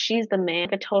have She's the Man,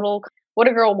 a total what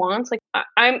a girl wants. Like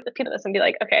I'm people this and be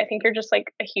like, okay, I think you're just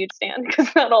like a huge stan because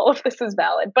not all of this is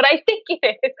valid. But I think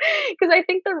it is, because I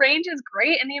think the range is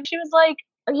great. And she was like,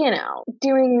 you know,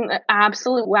 doing the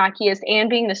absolute wackiest and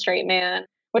being the straight man,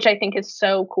 which I think is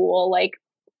so cool. Like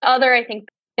other, I think,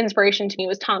 inspiration to me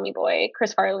was Tommy Boy,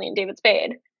 Chris Farley, and David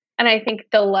Spade. And I think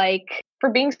the like,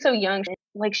 for being so young,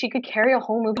 like she could carry a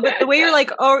whole movie. But the way you're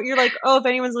like, oh, if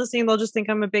anyone's listening, they'll just think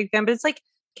I'm a big fan. But it's like,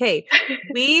 okay,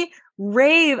 we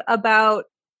rave about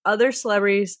other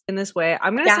celebrities in this way.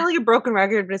 I'm going to sound like a broken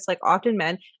record, but it's like often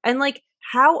men. And like,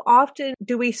 how often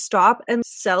do we stop and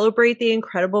celebrate the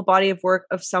incredible body of work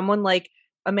of someone like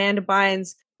Amanda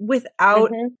Bynes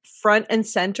without front and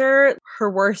center her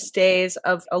worst days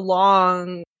of a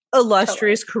long,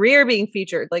 illustrious career being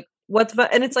featured? Like, what the fuck?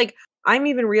 And it's like, I'm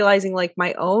even realizing like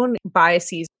my own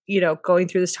biases, you know, going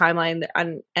through this timeline,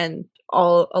 and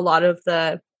a lot of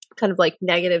the kind of like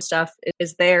negative stuff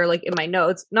is there like in my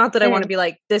notes. Not that I want to be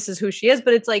like, this is who she is,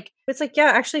 but it's like,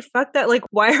 yeah, actually fuck that. Like,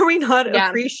 why are we not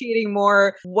appreciating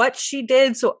more what she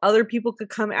did so other people could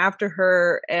come after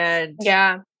her? And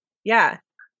yeah,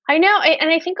 I know. And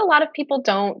I think a lot of people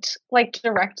don't like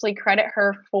directly credit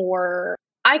her for,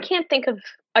 I can't think of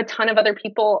a ton of other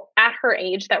people at her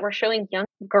age that were showing young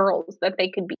girls that they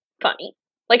could be funny.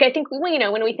 Like, I think, you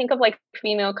know, when we think of like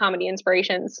female comedy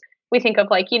inspirations, we think of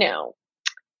like, you know,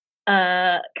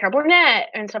 Carol Burnett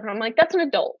and stuff. And I'm like, that's an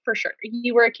adult for sure.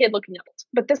 You were a kid looking adult.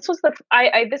 But this was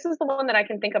this is the one that I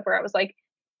can think of where I was like,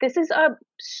 this is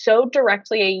so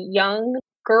directly a young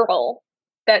girl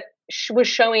that was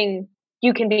showing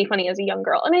you can be funny as a young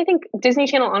girl. And I think Disney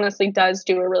Channel honestly does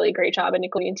do a really great job, and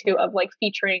Nickelodeon too, of like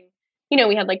featuring, you know,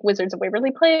 we had like Wizards of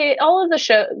Waverly Place, all of the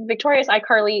show, Victorious,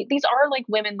 iCarly. These are like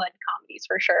women-led comedies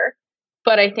for sure.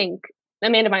 But I think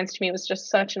Amanda Bynes to me was just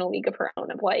such in a league of her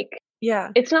own of like,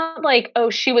 it's not like, oh,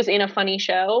 she was in a funny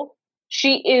show.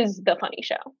 She is the funny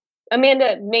show.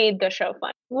 Amanda made the show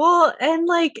fun. Well,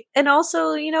 and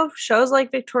also, you know, shows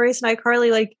like Victorious and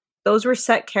iCarly, like those were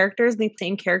set characters, the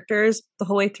same characters the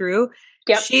whole way through.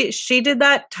 Yep. She did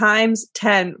that times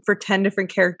 10 for 10 different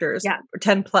characters. Yeah. Or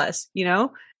 10 plus, you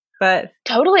know? But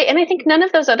totally. And I think none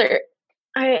of those other,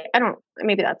 I don't,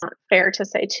 maybe that's not fair to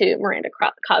say to Miranda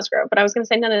Cosgrove, but I was going to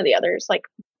say none of the others like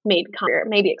made comedy,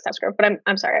 maybe Cosgrove, but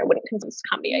I'm sorry, I wouldn't consider this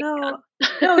comedy icon.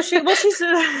 No, she's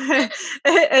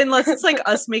unless it's like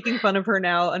us making fun of her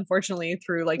now, unfortunately,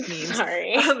 through like memes.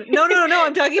 Sorry. No,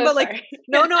 I'm talking about like,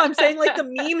 no, I'm saying like the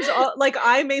memes, like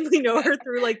I mainly know her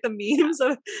through like the memes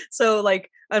of, so like,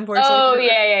 unfortunately. Oh,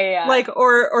 yeah. Like,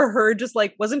 or her just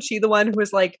like, wasn't she the one who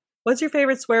was like, what's your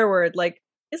favorite swear word? Like,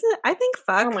 isn't it? I think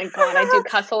fuck. Oh my god, I do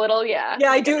cuss a little. Yeah.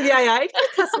 Yeah, I do. Yeah, I do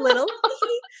cuss a little.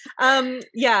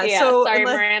 Yeah. So sorry,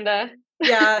 Miranda.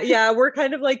 yeah. We're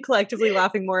kind of like collectively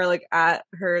laughing more like at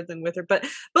her than with her, but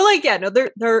like, yeah, no,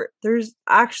 there's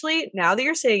actually, now that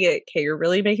you're saying it, okay, you're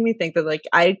really making me think that like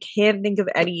I can't think of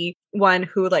anyone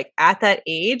who like at that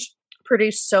age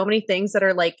produced so many things that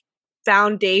are like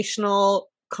foundational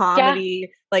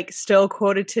comedy, like still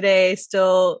quoted today,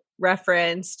 still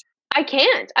referenced. I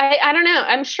can't. I don't know.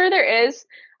 I'm sure there is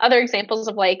other examples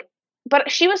of like,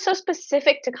 but she was so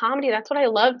specific to comedy. That's what I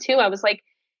love too. I was like,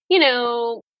 you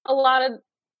know, a lot of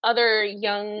other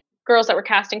young girls that were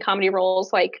cast in comedy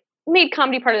roles like made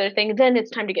comedy part of their thing. Then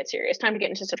it's time to get serious, time to get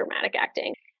into some dramatic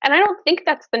acting. And I don't think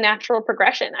that's the natural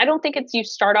progression. I don't think it's you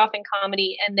start off in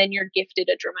comedy and then you're gifted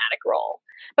a dramatic role.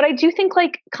 But I do think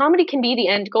like comedy can be the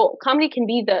end goal. Comedy can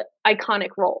be the iconic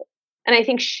role. And I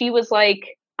think she was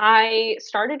like, I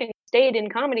started and stayed in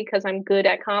comedy because I'm good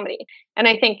at comedy. And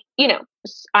I think, you know,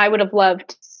 I would have loved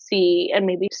to see, and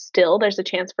maybe still there's a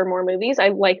chance for more movies. I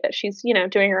like that she's, you know,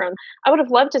 doing her own. I would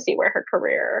have loved to see where her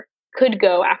career could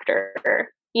go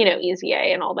after, you know, Easy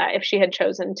A and all that if she had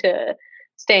chosen to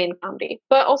stay in comedy,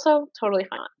 but also totally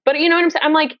fine. But you know what I'm saying?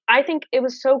 I'm like, I think it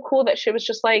was so cool that she was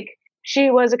just like,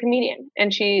 she was a comedian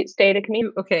and she stayed a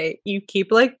comedian. Okay, you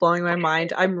keep like blowing my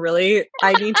mind. I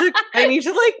need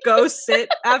to like go sit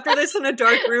after this in a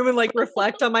dark room and like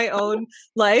reflect on my own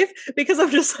life, because I'm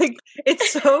just like,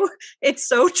 it's so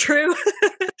true.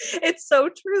 It's so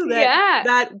true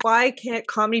that why can't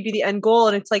comedy be the end goal?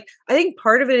 And it's like, I think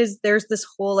part of it is there's this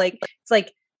whole like, it's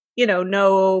like, you know,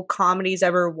 no comedy's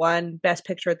ever won Best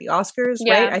Picture at the Oscars,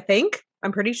 right?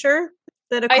 I'm pretty sure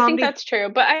that a comedy. I think that's true,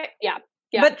 but yeah.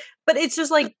 But it's just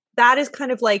like, that is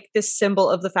kind of like this symbol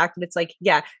of the fact that it's like,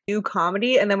 yeah, do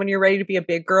comedy, and then when you're ready to be a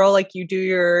big girl, like you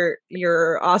do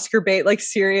your Oscar bait, like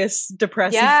serious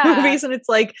depressive movies, and it's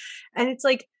like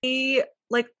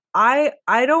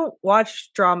I don't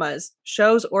watch dramas,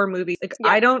 shows, or movies. Like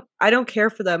I don't care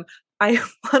for them. I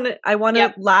want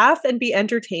to laugh and be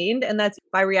entertained, and that's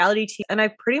my reality TV. And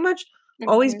I've pretty much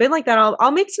always been like that.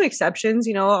 I'll make some exceptions,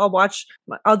 you know,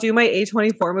 I'll do my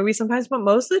A24 movie sometimes, but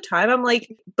most of the time I'm like,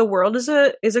 the world is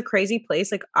a crazy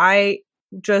place. Like I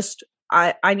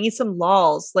need some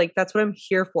lols. Like that's what I'm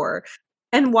here for.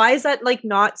 And why is that like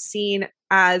not seen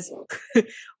as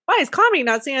why is comedy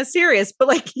not seen as serious? But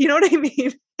like, you know what I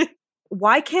mean?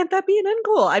 Why can't that be an end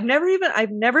goal? I've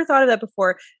never thought of that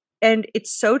before. And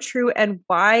it's so true. And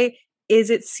why is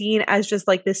it seen as just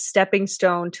like this stepping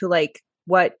stone to like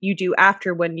what you do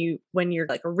after when you're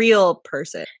like a real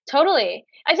person? Totally.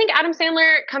 I think Adam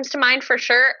Sandler comes to mind for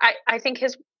sure. I think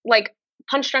his like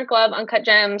Punch Drunk Love, Uncut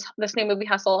Gems, this new movie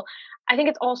Hustle, I think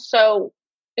it's all so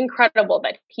incredible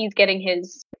that he's getting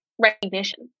his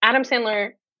recognition. Adam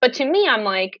Sandler, but to me, I'm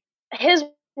like, his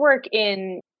work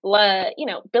in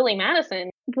Billy Madison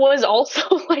was also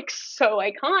like so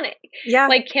iconic. Yeah.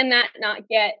 Like, can that not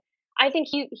get, I think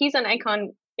he's an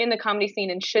icon in the comedy scene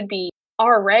and should be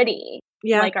already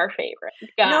like our favorite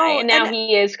guy. No, and now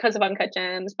he is because of Uncut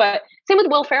Gems. But same with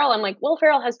Will Ferrell. I'm like, Will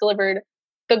Ferrell has delivered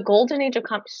the golden age of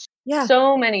comedy. Yeah.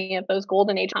 So many of those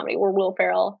golden age comedy were Will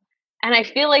Ferrell. And I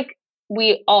feel like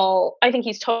I think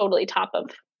he's totally top of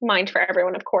mind for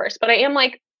everyone, of course. But I am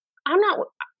like,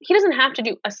 he doesn't have to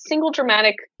do a single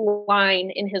dramatic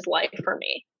line in his life for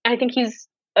me. I think he's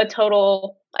a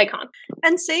total icon.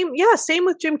 And same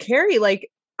with Jim Carrey. Like,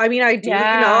 I mean, I do,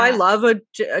 I love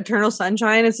Eternal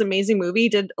Sunshine. It's an amazing movie.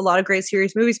 Did a lot of great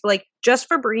serious movies, but like just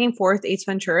for bringing forth Ace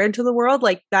Ventura into the world,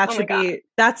 like that could be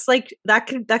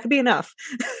enough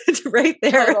right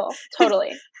there.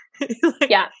 Totally. Like,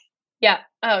 yeah.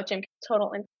 Oh, Jim,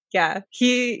 total. Yeah,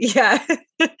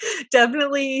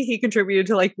 definitely he contributed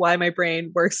to like why my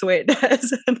brain works the way it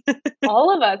does.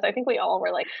 All of us, I think we all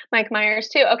were like Mike Myers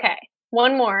too. Okay,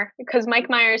 one more, because Mike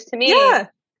Myers to me,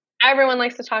 everyone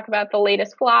likes to talk about the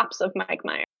latest flops of Mike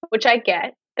Myers, which I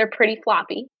get. They're pretty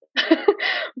floppy.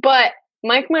 But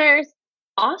Mike Myers,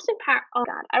 Austin Powers, oh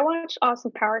God, I watched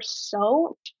Austin Powers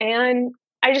so much, and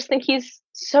I just think he's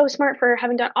so smart for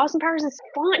having done. Austin Powers is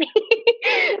funny.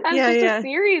 That's a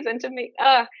series, and to make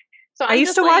so I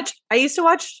used to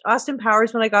watch Austin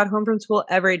Powers when I got home from school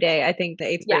every day. I think the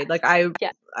 8th grade. Like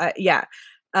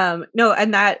no,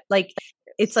 and that like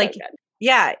it's so like good.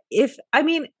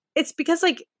 It's because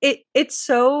like it's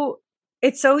so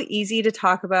easy to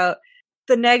talk about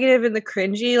the negative and the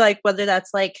cringy, like whether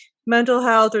that's like mental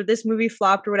health or this movie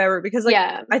flopped or whatever, because like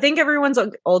I think everyone's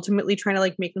ultimately trying to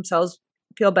like make themselves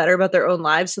feel better about their own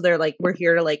lives, so they're like, we're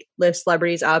here to like lift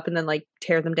celebrities up and then like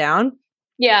tear them down.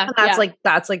 And that's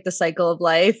like the cycle of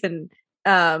life. And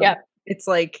it's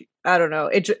like, I don't know,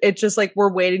 it's just like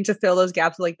we're waiting to fill those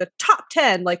gaps with like the top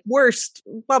 10 like worst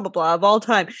blah blah blah of all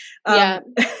time.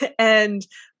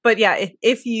 But yeah,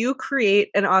 if you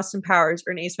create an Austin Powers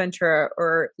or an Ace Ventura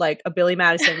or like a Billy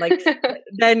Madison, like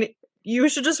then you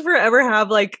should just forever have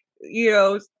like, you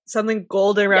know, something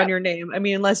golden around your name. I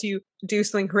mean, unless you do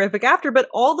something horrific after, but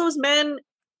all those men,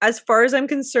 as far as I'm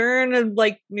concerned, and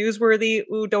like newsworthy,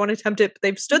 don't want to attempt it, but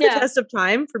they've stood the test of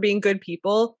time for being good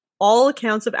people. All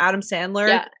accounts of Adam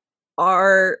Sandler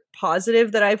are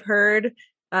positive that I've heard.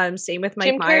 Same with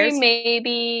Mike Myers. Jim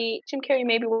Carrey,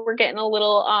 maybe we're getting a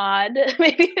little odd,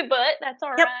 maybe, but that's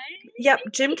all right. Yep.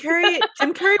 Jim Carrey,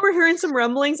 we're hearing some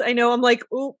rumblings. I know I'm like,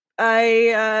 ooh, I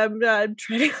am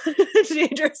treading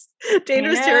dangerous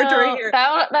territory here.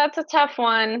 That's a tough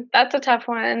one. I'm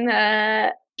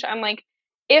like,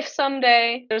 if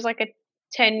someday there's like a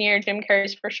 10-year Jim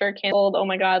Carrey's for sure canceled, oh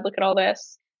my God, look at all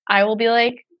this, I will be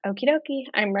like, okie dokie,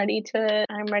 I'm ready to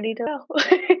go.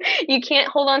 You can't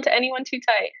hold on to anyone too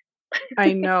tight.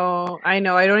 I know. I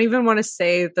don't even want to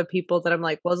say the people that I'm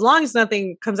like, well, as long as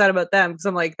nothing comes out about them, because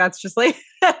I'm like, that's just like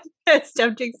it's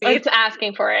tempting fate. It's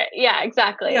asking for it. Yeah,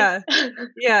 exactly. Yeah.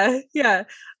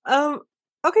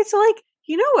 Okay, so like,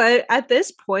 you know what? At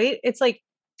this point, it's like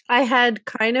I had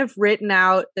kind of written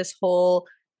out this whole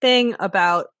thing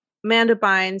about Amanda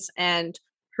Bynes and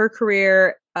her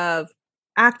career of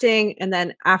acting and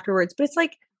then afterwards. But it's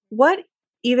like, what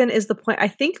even is the point? I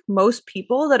think most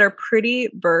people that are pretty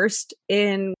versed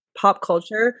in pop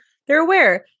culture, they're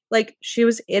aware. Like, she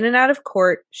was in and out of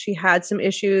court. She had some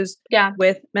issues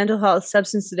with mental health,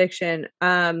 substance addiction,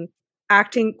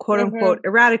 acting quote unquote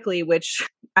erratically, which,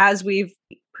 as we've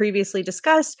previously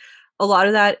discussed, a lot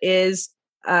of that is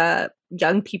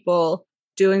young people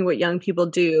doing what young people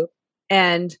do.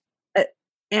 And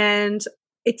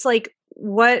it's like,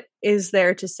 what is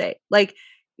there to say? Like,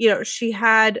 you know, she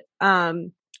had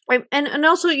and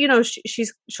also, you know,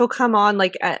 she'll come on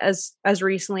like as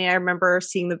recently. I remember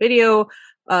seeing the video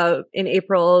in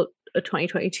April of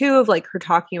 2022 of like her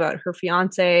talking about her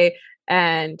fiance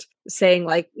and saying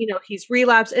like, you know, he's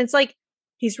relapsed. And it's like,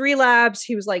 he's relapsed.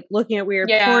 He was like looking at weird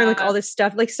porn, like all this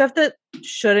stuff, like stuff that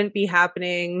shouldn't be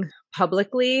happening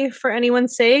publicly for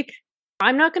anyone's sake.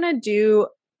 I'm not going to do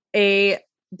a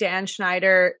Dan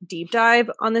Schneider deep dive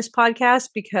on this podcast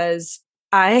because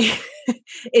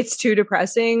it's too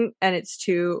depressing and it's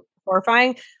too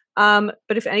horrifying. But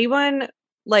if anyone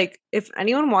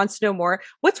wants to know more,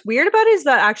 what's weird about it is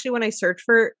that actually when I search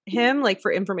for him, like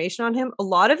for information on him, a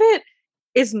lot of it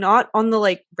is not on the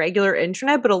like regular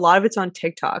internet, but a lot of it's on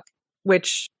TikTok,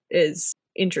 which is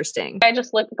interesting. I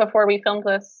just looked before we filmed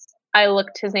this. I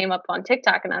looked his name up on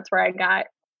TikTok, and that's where I got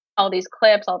all these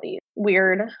clips, all these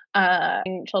weird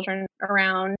children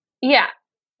around. Yeah,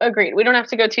 agreed. We don't have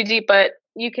to go too deep, but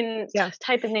you can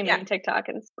type his name in TikTok,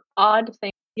 and it's an odd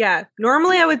thing. Yeah.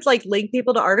 Normally I would like link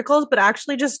people to articles, but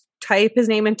actually just type his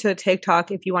name into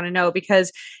TikTok if you want to know,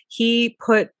 because he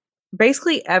put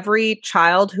basically every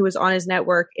child who was on his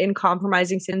network in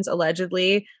compromising sins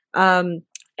allegedly,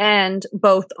 and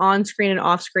both on screen and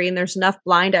off screen. There's enough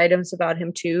blind items about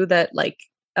him too that like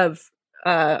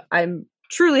I'm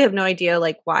truly have no idea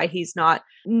like why he's not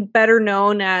better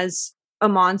known as a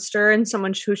monster and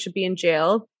someone who should be in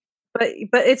jail. But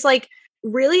it's like,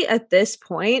 really at this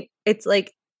point, it's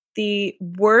like the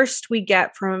worst we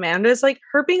get from Amanda is like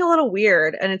her being a little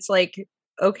weird. And it's like,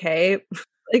 okay,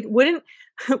 like wouldn't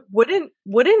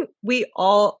we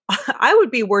all, I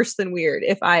would be worse than weird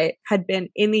if I had been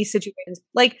in these situations.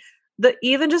 Like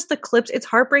even just the clips, it's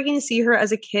heartbreaking to see her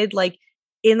as a kid, like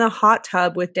in the hot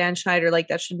tub with Dan Schneider. Like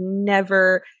that should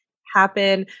never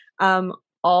happen.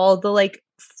 All the like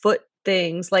foot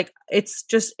things, like it's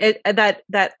just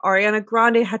that Ariana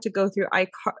Grande had to go through,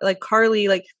 like Carly,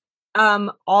 like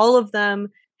all of them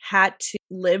had to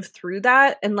live through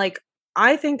that. And like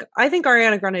I think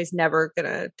Ariana Grande is never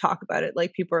gonna talk about it.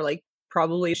 Like people are like,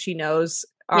 probably she knows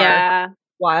are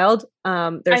wild.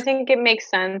 I think it makes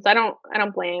sense. I don't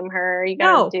blame her. You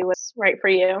gotta do what's right for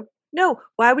you. No,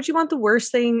 why would you want the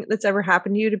worst thing that's ever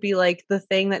happened to you to be like the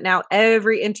thing that now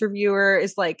every interviewer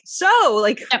is like, so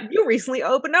like you recently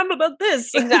opened up about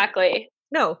this. Exactly.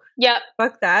 No. Yep.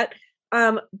 Fuck that.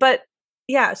 But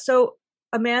yeah, so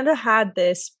Amanda had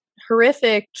this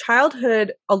horrific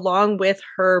childhood along with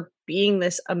her being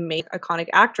this amazing iconic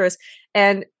actress.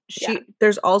 And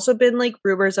there's also been like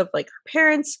rumors of like her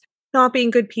parents not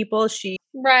being good people. She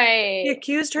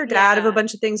accused her dad of a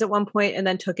bunch of things at one point and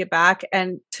then took it back.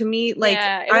 And to me, like,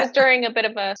 it was during a bit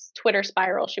of a Twitter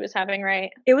spiral she was having,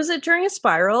 right? It was during a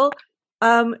spiral.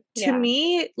 To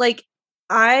me, like,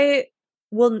 I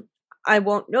won't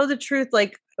know the truth.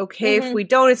 Like, okay, if we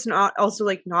don't, it's not also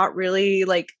like not really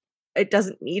like, it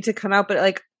doesn't need to come out, but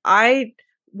like, I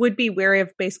would be wary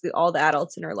of basically all the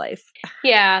adults in her life.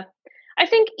 Yeah. I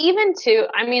think even too,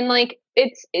 I mean, like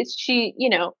it's she, you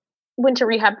know, went to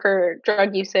rehab for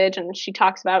drug usage, and she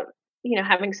talks about, you know,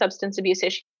 having substance abuse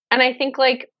issues. And I think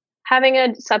like having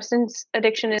a substance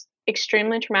addiction is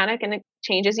extremely traumatic, and it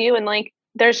changes you. And like,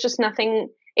 there's just nothing,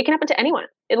 it can happen to anyone.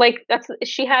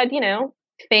 She had, you know,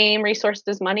 fame,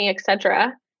 resources, money,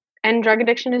 etc. And drug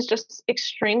addiction is just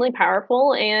extremely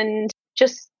powerful, and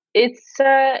just,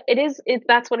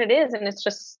 that's what it is. And it's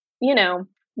just, you know,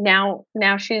 now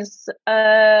she's,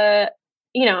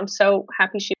 you know, I'm so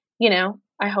happy she, you know,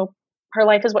 I hope her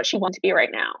life is what she wants to be right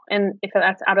now. And if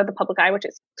that's out of the public eye, which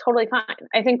is totally fine,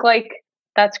 I think like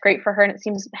that's great for her, and it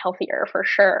seems healthier for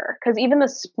sure. Because even the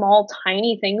small,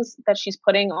 tiny things that she's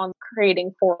putting on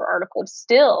creating 4 articles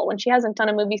still, when she hasn't done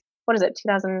a movie, what is it,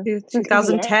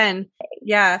 2010?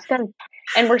 Yeah.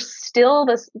 And we're still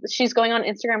she's going on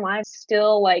Instagram Live,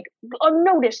 still like, oh,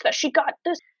 notice that she got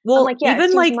this. Well, I'm like, yeah, even it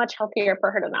seems like much healthier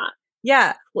for her to not.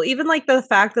 Yeah. Well, even like the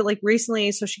fact that like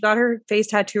recently, so she got her face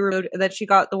tattoo removed and that she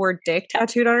got the word dick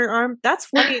tattooed on her arm. That's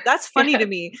funny. That's funny to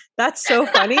me. That's so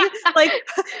funny. Like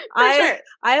I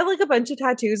have like a bunch of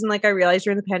tattoos and like I realized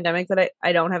during the pandemic that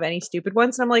I don't have any stupid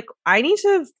ones. And I'm like, I need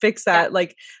to fix that. Yeah.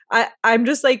 Like I'm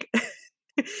just like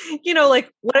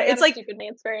like what it's like stupid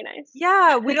name. It's very nice.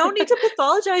 Yeah, we don't need to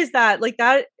pathologize that. Like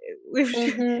that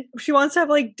if she wants to have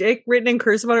like dick written in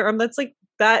cursive on her arm, that's like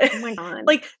that. Oh my God.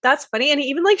 Like that's funny. And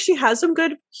even like she has some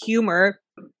good humor.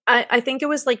 I think it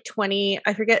was like 20,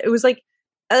 I forget. It was like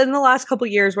in the last couple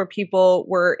of years where people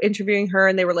were interviewing her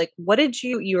and they were like, what did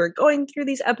you were going through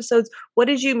these episodes, what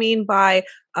did you mean by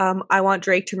I want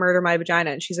Drake to murder my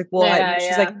vagina? And she's like, well,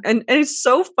 she's like, and it's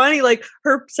so funny, like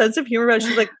her sense of humor about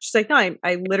it. She's like, no,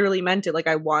 I literally meant it. Like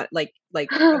I want like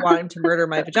I want him to murder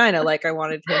my vagina. Like I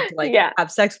wanted him to like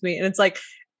have sex with me. And it's like,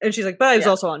 and she's like, but I was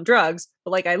also on drugs,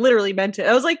 but like I literally meant it.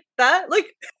 I was like, that like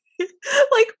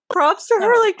like props to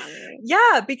her. Like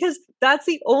yeah, because that's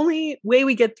the only way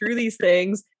we get through these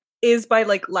things is by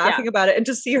like laughing about it. And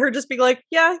to see her just be like,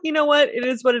 yeah, you know what, it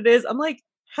is what it is. I'm like,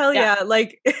 hell yeah.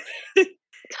 Like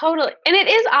totally. And it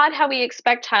is odd how we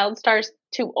expect child stars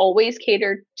to always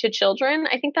cater to children.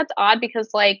 I think that's odd because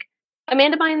like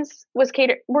Amanda Bynes was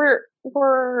catered.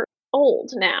 We're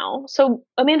old now. So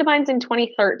Amanda Bynes in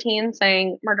 2013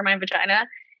 saying murder my vagina.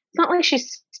 It's not like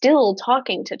she's still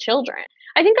talking to children.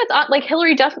 I think that's odd. Like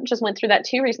Hillary Duff just went through that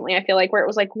too recently. I feel like where it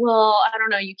was like, well, I don't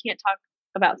know, you can't talk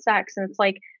about sex. And it's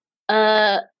like,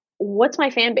 what's my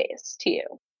fan base to you?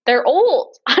 They're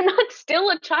old. I'm not still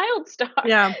a child star.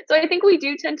 Yeah. So I think we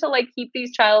do tend to like keep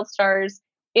these child stars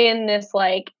in this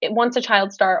like once a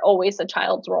child star, always a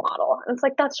child's role model. And it's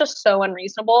like that's just so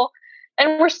unreasonable.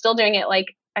 And we're still doing it like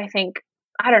I think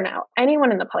I don't know,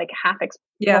 anyone in the like half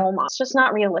role model. It's just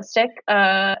not realistic.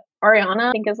 Ariana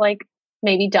I think is like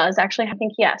maybe does actually I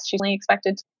think yes, she's only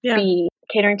expected to be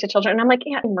catering to children. And I'm like,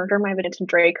 yeah, murder my vagina to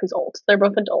Drake, who's old. They're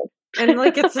both adult. And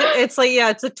like it's like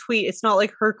it's a tweet. It's not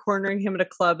like her cornering him at a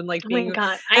club and like being. Oh my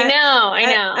God, I know.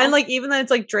 And like even then,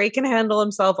 it's like Drake can handle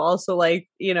himself. Also, like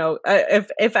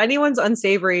if anyone's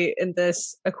unsavory in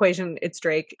this equation, it's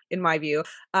Drake, in my view.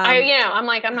 I'm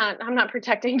like I'm not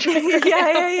protecting Drake.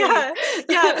 yeah.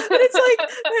 But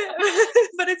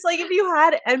it's like if you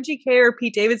had MGK or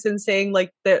Pete Davidson saying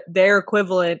like their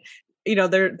equivalent,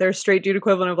 their straight dude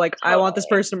equivalent of like I want this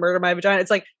person to murder my vagina. It's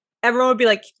like everyone would be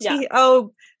like,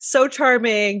 oh, so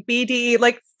charming, BD,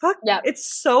 like fuck,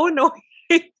 it's so annoying.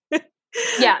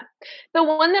 Yeah. The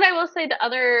one that I will say the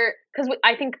other, because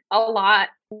I think a lot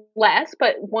less,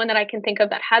 but one that I can think of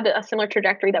that had a similar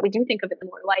trajectory that we do think of in the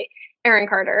more light, Aaron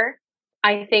Carter,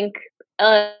 I think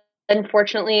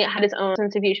unfortunately had his own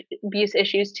substance abuse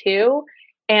issues too.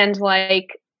 And like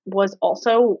was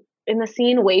also in the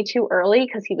scene way too early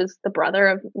because he was the brother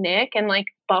of Nick and like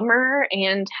bummer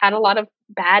and had a lot of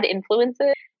bad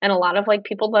influences and a lot of like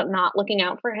people that not looking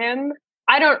out for him.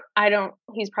 I don't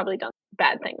he's probably done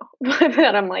bad thing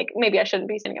that I'm like maybe I shouldn't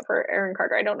be standing up for Aaron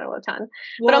Carter. I don't know a ton.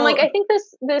 But I'm like I think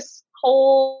this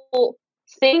whole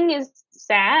thing is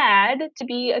sad to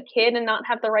be a kid and not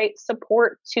have the right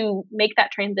support to make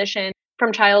that transition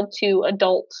from child to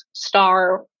adult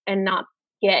star and not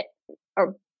get a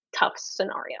tough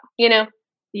scenario,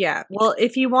 Yeah. Well,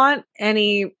 if you want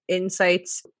any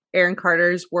insights, Aaron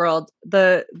Carter's world,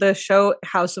 the show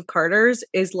House of Carters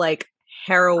is like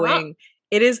harrowing.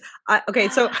 It is okay.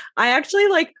 So I actually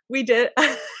we did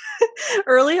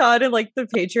early on in like the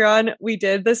Patreon, we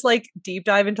did this like deep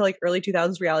dive into like early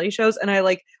 2000s reality shows, and I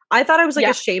thought I was like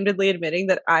ashamedly admitting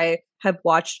that I have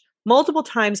watched multiple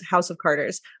times House of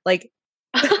Carters, like.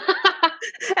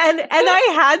 And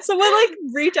I had someone like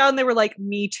reach out and they were like,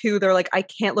 me too. They're like, I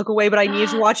can't look away, but I need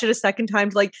to watch it a second time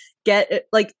to like get it,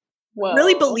 like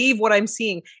really believe what I'm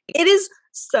seeing. It is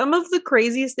some of the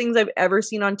craziest things I've ever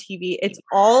seen on TV. It's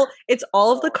all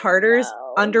of the Carters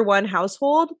under one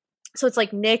household. So it's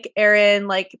like Nick, Aaron,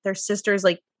 like their sisters,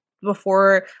 like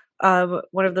before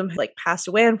one of them like passed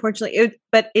away, unfortunately.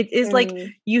 But it is like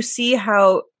you see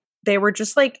how they were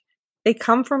just like they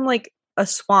come from like a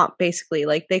swamp, basically.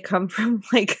 Like they come from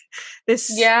like this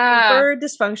super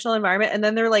dysfunctional environment, and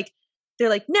then they're like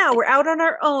now we're out on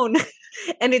our own.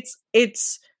 And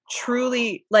it's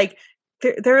truly like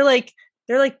they're like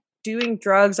doing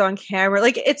drugs on camera.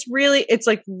 Like it's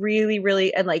like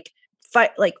really and like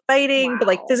fighting, but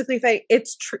like physically fight.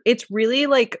 It's really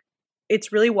like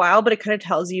it's really wild, but it kind of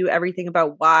tells you everything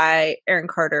about why Aaron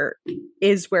Carter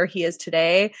is where he is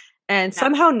today. And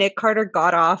somehow Nick Carter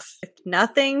got off with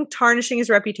nothing, tarnishing his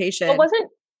reputation. But wasn't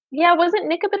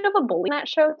Nick a bit of a bully in that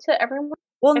show to everyone?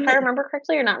 Well, if I remember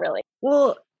correctly, or not really?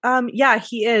 Well, Yeah,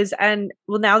 he is. And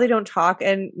well, now they don't talk.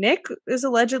 And Nick is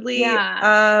allegedly,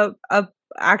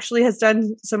 actually has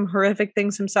done some horrific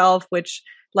things himself, which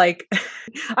like,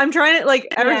 I'm trying to like,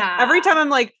 every time I'm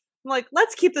like,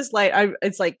 let's keep this light.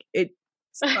 It's like, it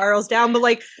spirals down, but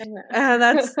like,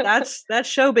 that's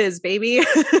showbiz, baby.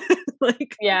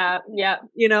 Like, yeah.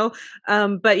 You know,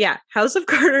 but yeah, House of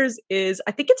Carters is,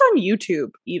 I think it's on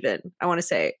YouTube even, I want to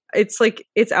say. It's like,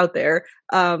 it's out there.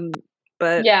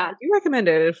 But yeah, I do recommend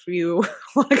it if you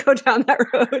want to go down that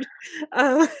road.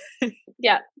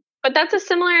 Yeah. But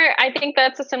I think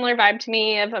that's a similar vibe to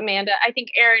me of Amanda. I think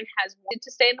Aaron has wanted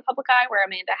to stay in the public eye where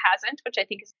Amanda hasn't, which I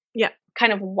think is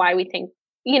kind of why we think,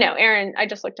 Aaron, I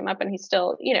just looked him up and he's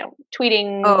still,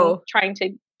 tweeting, trying to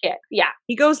get,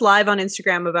 He goes live on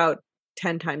Instagram about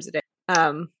 10 times a day,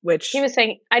 which he was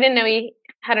saying, I didn't know he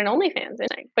had an OnlyFans,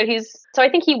 but so I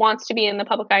think he wants to be in the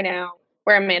public eye now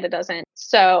where Amanda doesn't.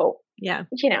 So,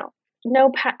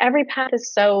 every path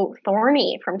is so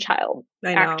thorny from child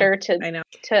actor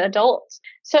to adults.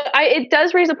 So it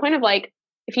does raise a point of like,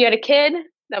 if you had a kid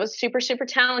that was super, super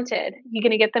talented, you're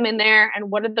going to get them in there.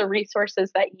 And what are the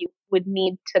resources that you would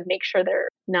need to make sure they're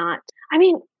not? I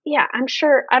mean, yeah, I'm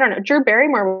sure. I don't know. Drew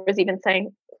Barrymore was even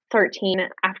saying 13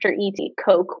 after E.T.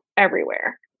 Coke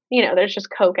everywhere. There's just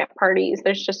Coke at parties.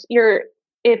 There's just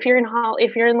if you're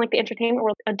in like the entertainment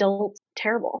world, adults,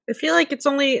 terrible. I feel like it's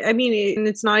only, and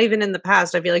it's not even in the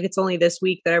past. I feel like it's only this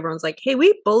week that everyone's like, hey,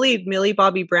 we bullied Millie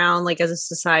Bobby Brown, like as a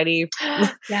society.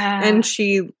 Yeah. And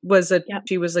she was a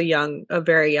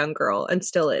very young girl and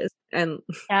still is. And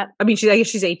I guess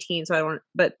she's 18, so I don't,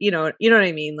 but you know what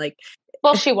I mean? Like,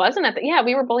 well, she wasn't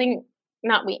we were bullying,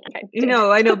 not we. Okay,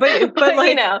 no, I know, but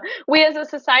like, we as a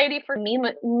society for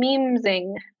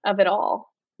memesing of it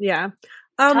all. Yeah.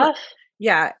 Tough.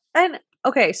 Yeah. And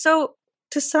okay, so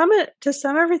to sum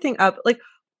everything up, like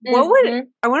I want to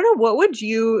know, what would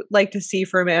you like to see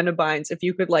for Amanda Bynes if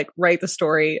you could like write the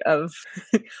story of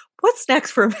what's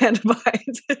next for Amanda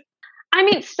Bynes? I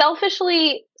mean,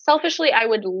 selfishly, I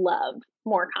would love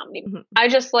more comedy. Mm-hmm. I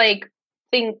just like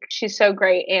think she's so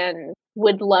great and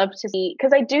would love to see,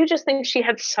 because I do just think she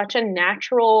had such a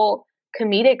natural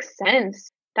comedic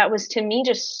sense that was to me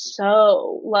just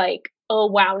so like, oh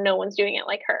wow, no one's doing it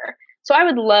like her. So I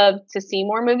would love to see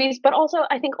more movies, but also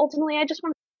I think ultimately I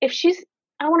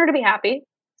want her to be happy.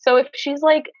 So if she's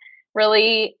like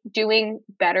really doing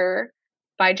better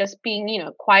by just being,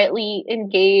 quietly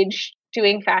engaged,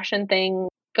 doing fashion things,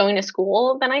 going to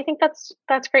school, then I think that's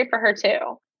great for her too.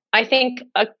 I think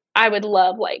I would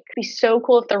love, like, be so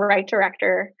cool if the right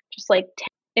director just like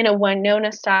in a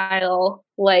Winona style,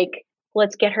 like,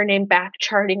 let's get her name back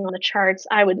charting on the charts.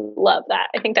 I would love that.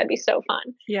 I think that'd be so fun.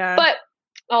 Yeah. But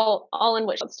all in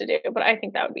what she wants to do, but I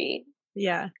think that would be.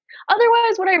 Yeah.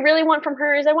 Otherwise, what I really want from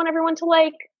her is I want everyone to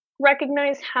like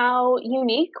recognize how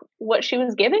unique what she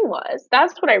was giving was.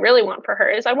 That's what I really want for her,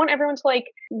 is I want everyone to like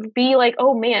be like,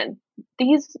 oh man,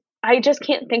 I just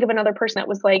can't think of another person that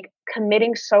was like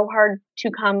committing so hard to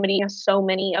comedy, so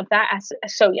many of that as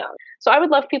so young. So I would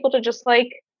love people to just like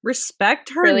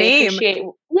respect her really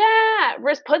name.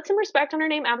 Put some respect on her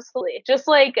name. Absolutely. Just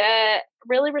like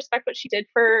really respect what she did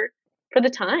for the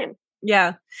time.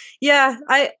 Yeah.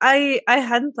 I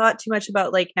hadn't thought too much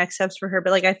about like next steps for her,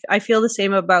 but like I feel the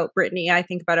same about Brittany. I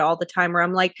think about it all the time where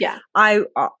I'm like, I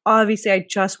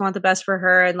just want the best for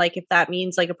her, and like if that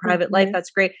means like a private life,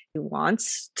 that's great. She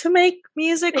wants to make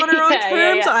music on her own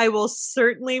terms. I will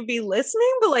certainly be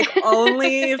listening, but like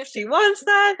only if she wants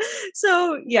that.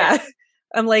 So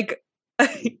I'm like,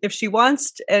 if she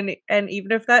wants to, and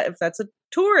even if that's a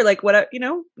tour, like what,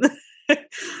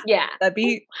 that'd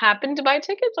be happen to buy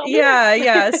tickets.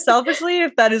 Selfishly,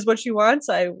 if that is what she wants,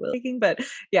 I will. But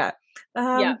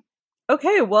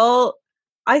okay, well,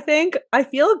 I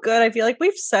feel good. I feel like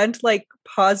we've sent like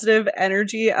positive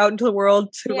energy out into the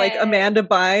world to like Amanda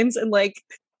Bynes, and like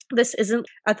this isn't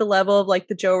at the level of like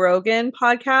the Joe Rogan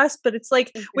podcast, but it's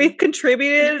like we've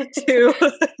contributed to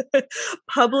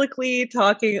publicly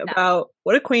talking about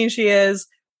what a queen she is,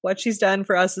 what she's done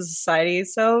for us as a society.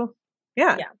 So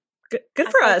good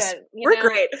for us. We're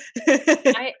great.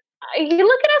 You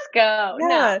look at us go.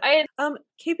 Yeah. No,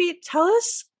 KB, tell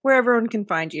us where everyone can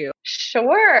find you.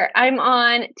 Sure. I'm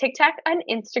on TikTok and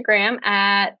Instagram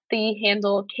at the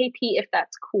handle KP if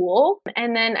that's cool.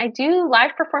 And then I do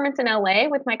live performance in LA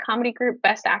with my comedy group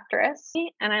Best Actress,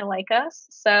 and I like us.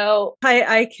 So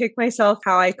I kick myself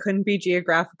how I couldn't be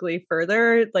geographically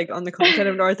further like on the continent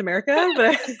of North America,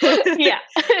 but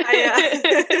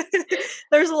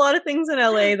there's a lot of things in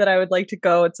LA that I would like to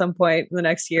go at some point in the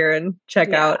next year and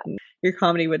check out. And your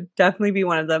comedy would definitely be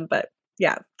one of them, but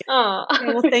well,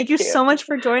 thank you so much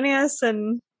for joining us,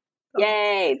 and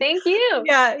Yay. Thank you.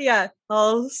 Yeah.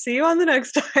 I'll see you on the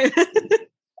next time.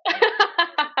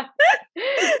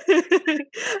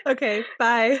 Okay,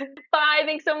 bye. Bye.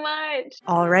 Thanks so much.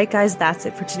 All right, guys, that's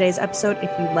it for today's episode. If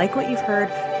you like what you've heard,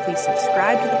 please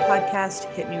subscribe to the podcast.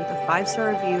 Hit me with a 5-star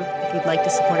review. If you'd like to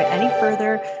support it any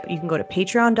further, you can go to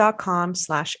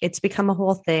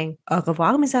patreon.com/itsbecomehwholething. Au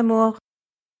revoir, mes amours.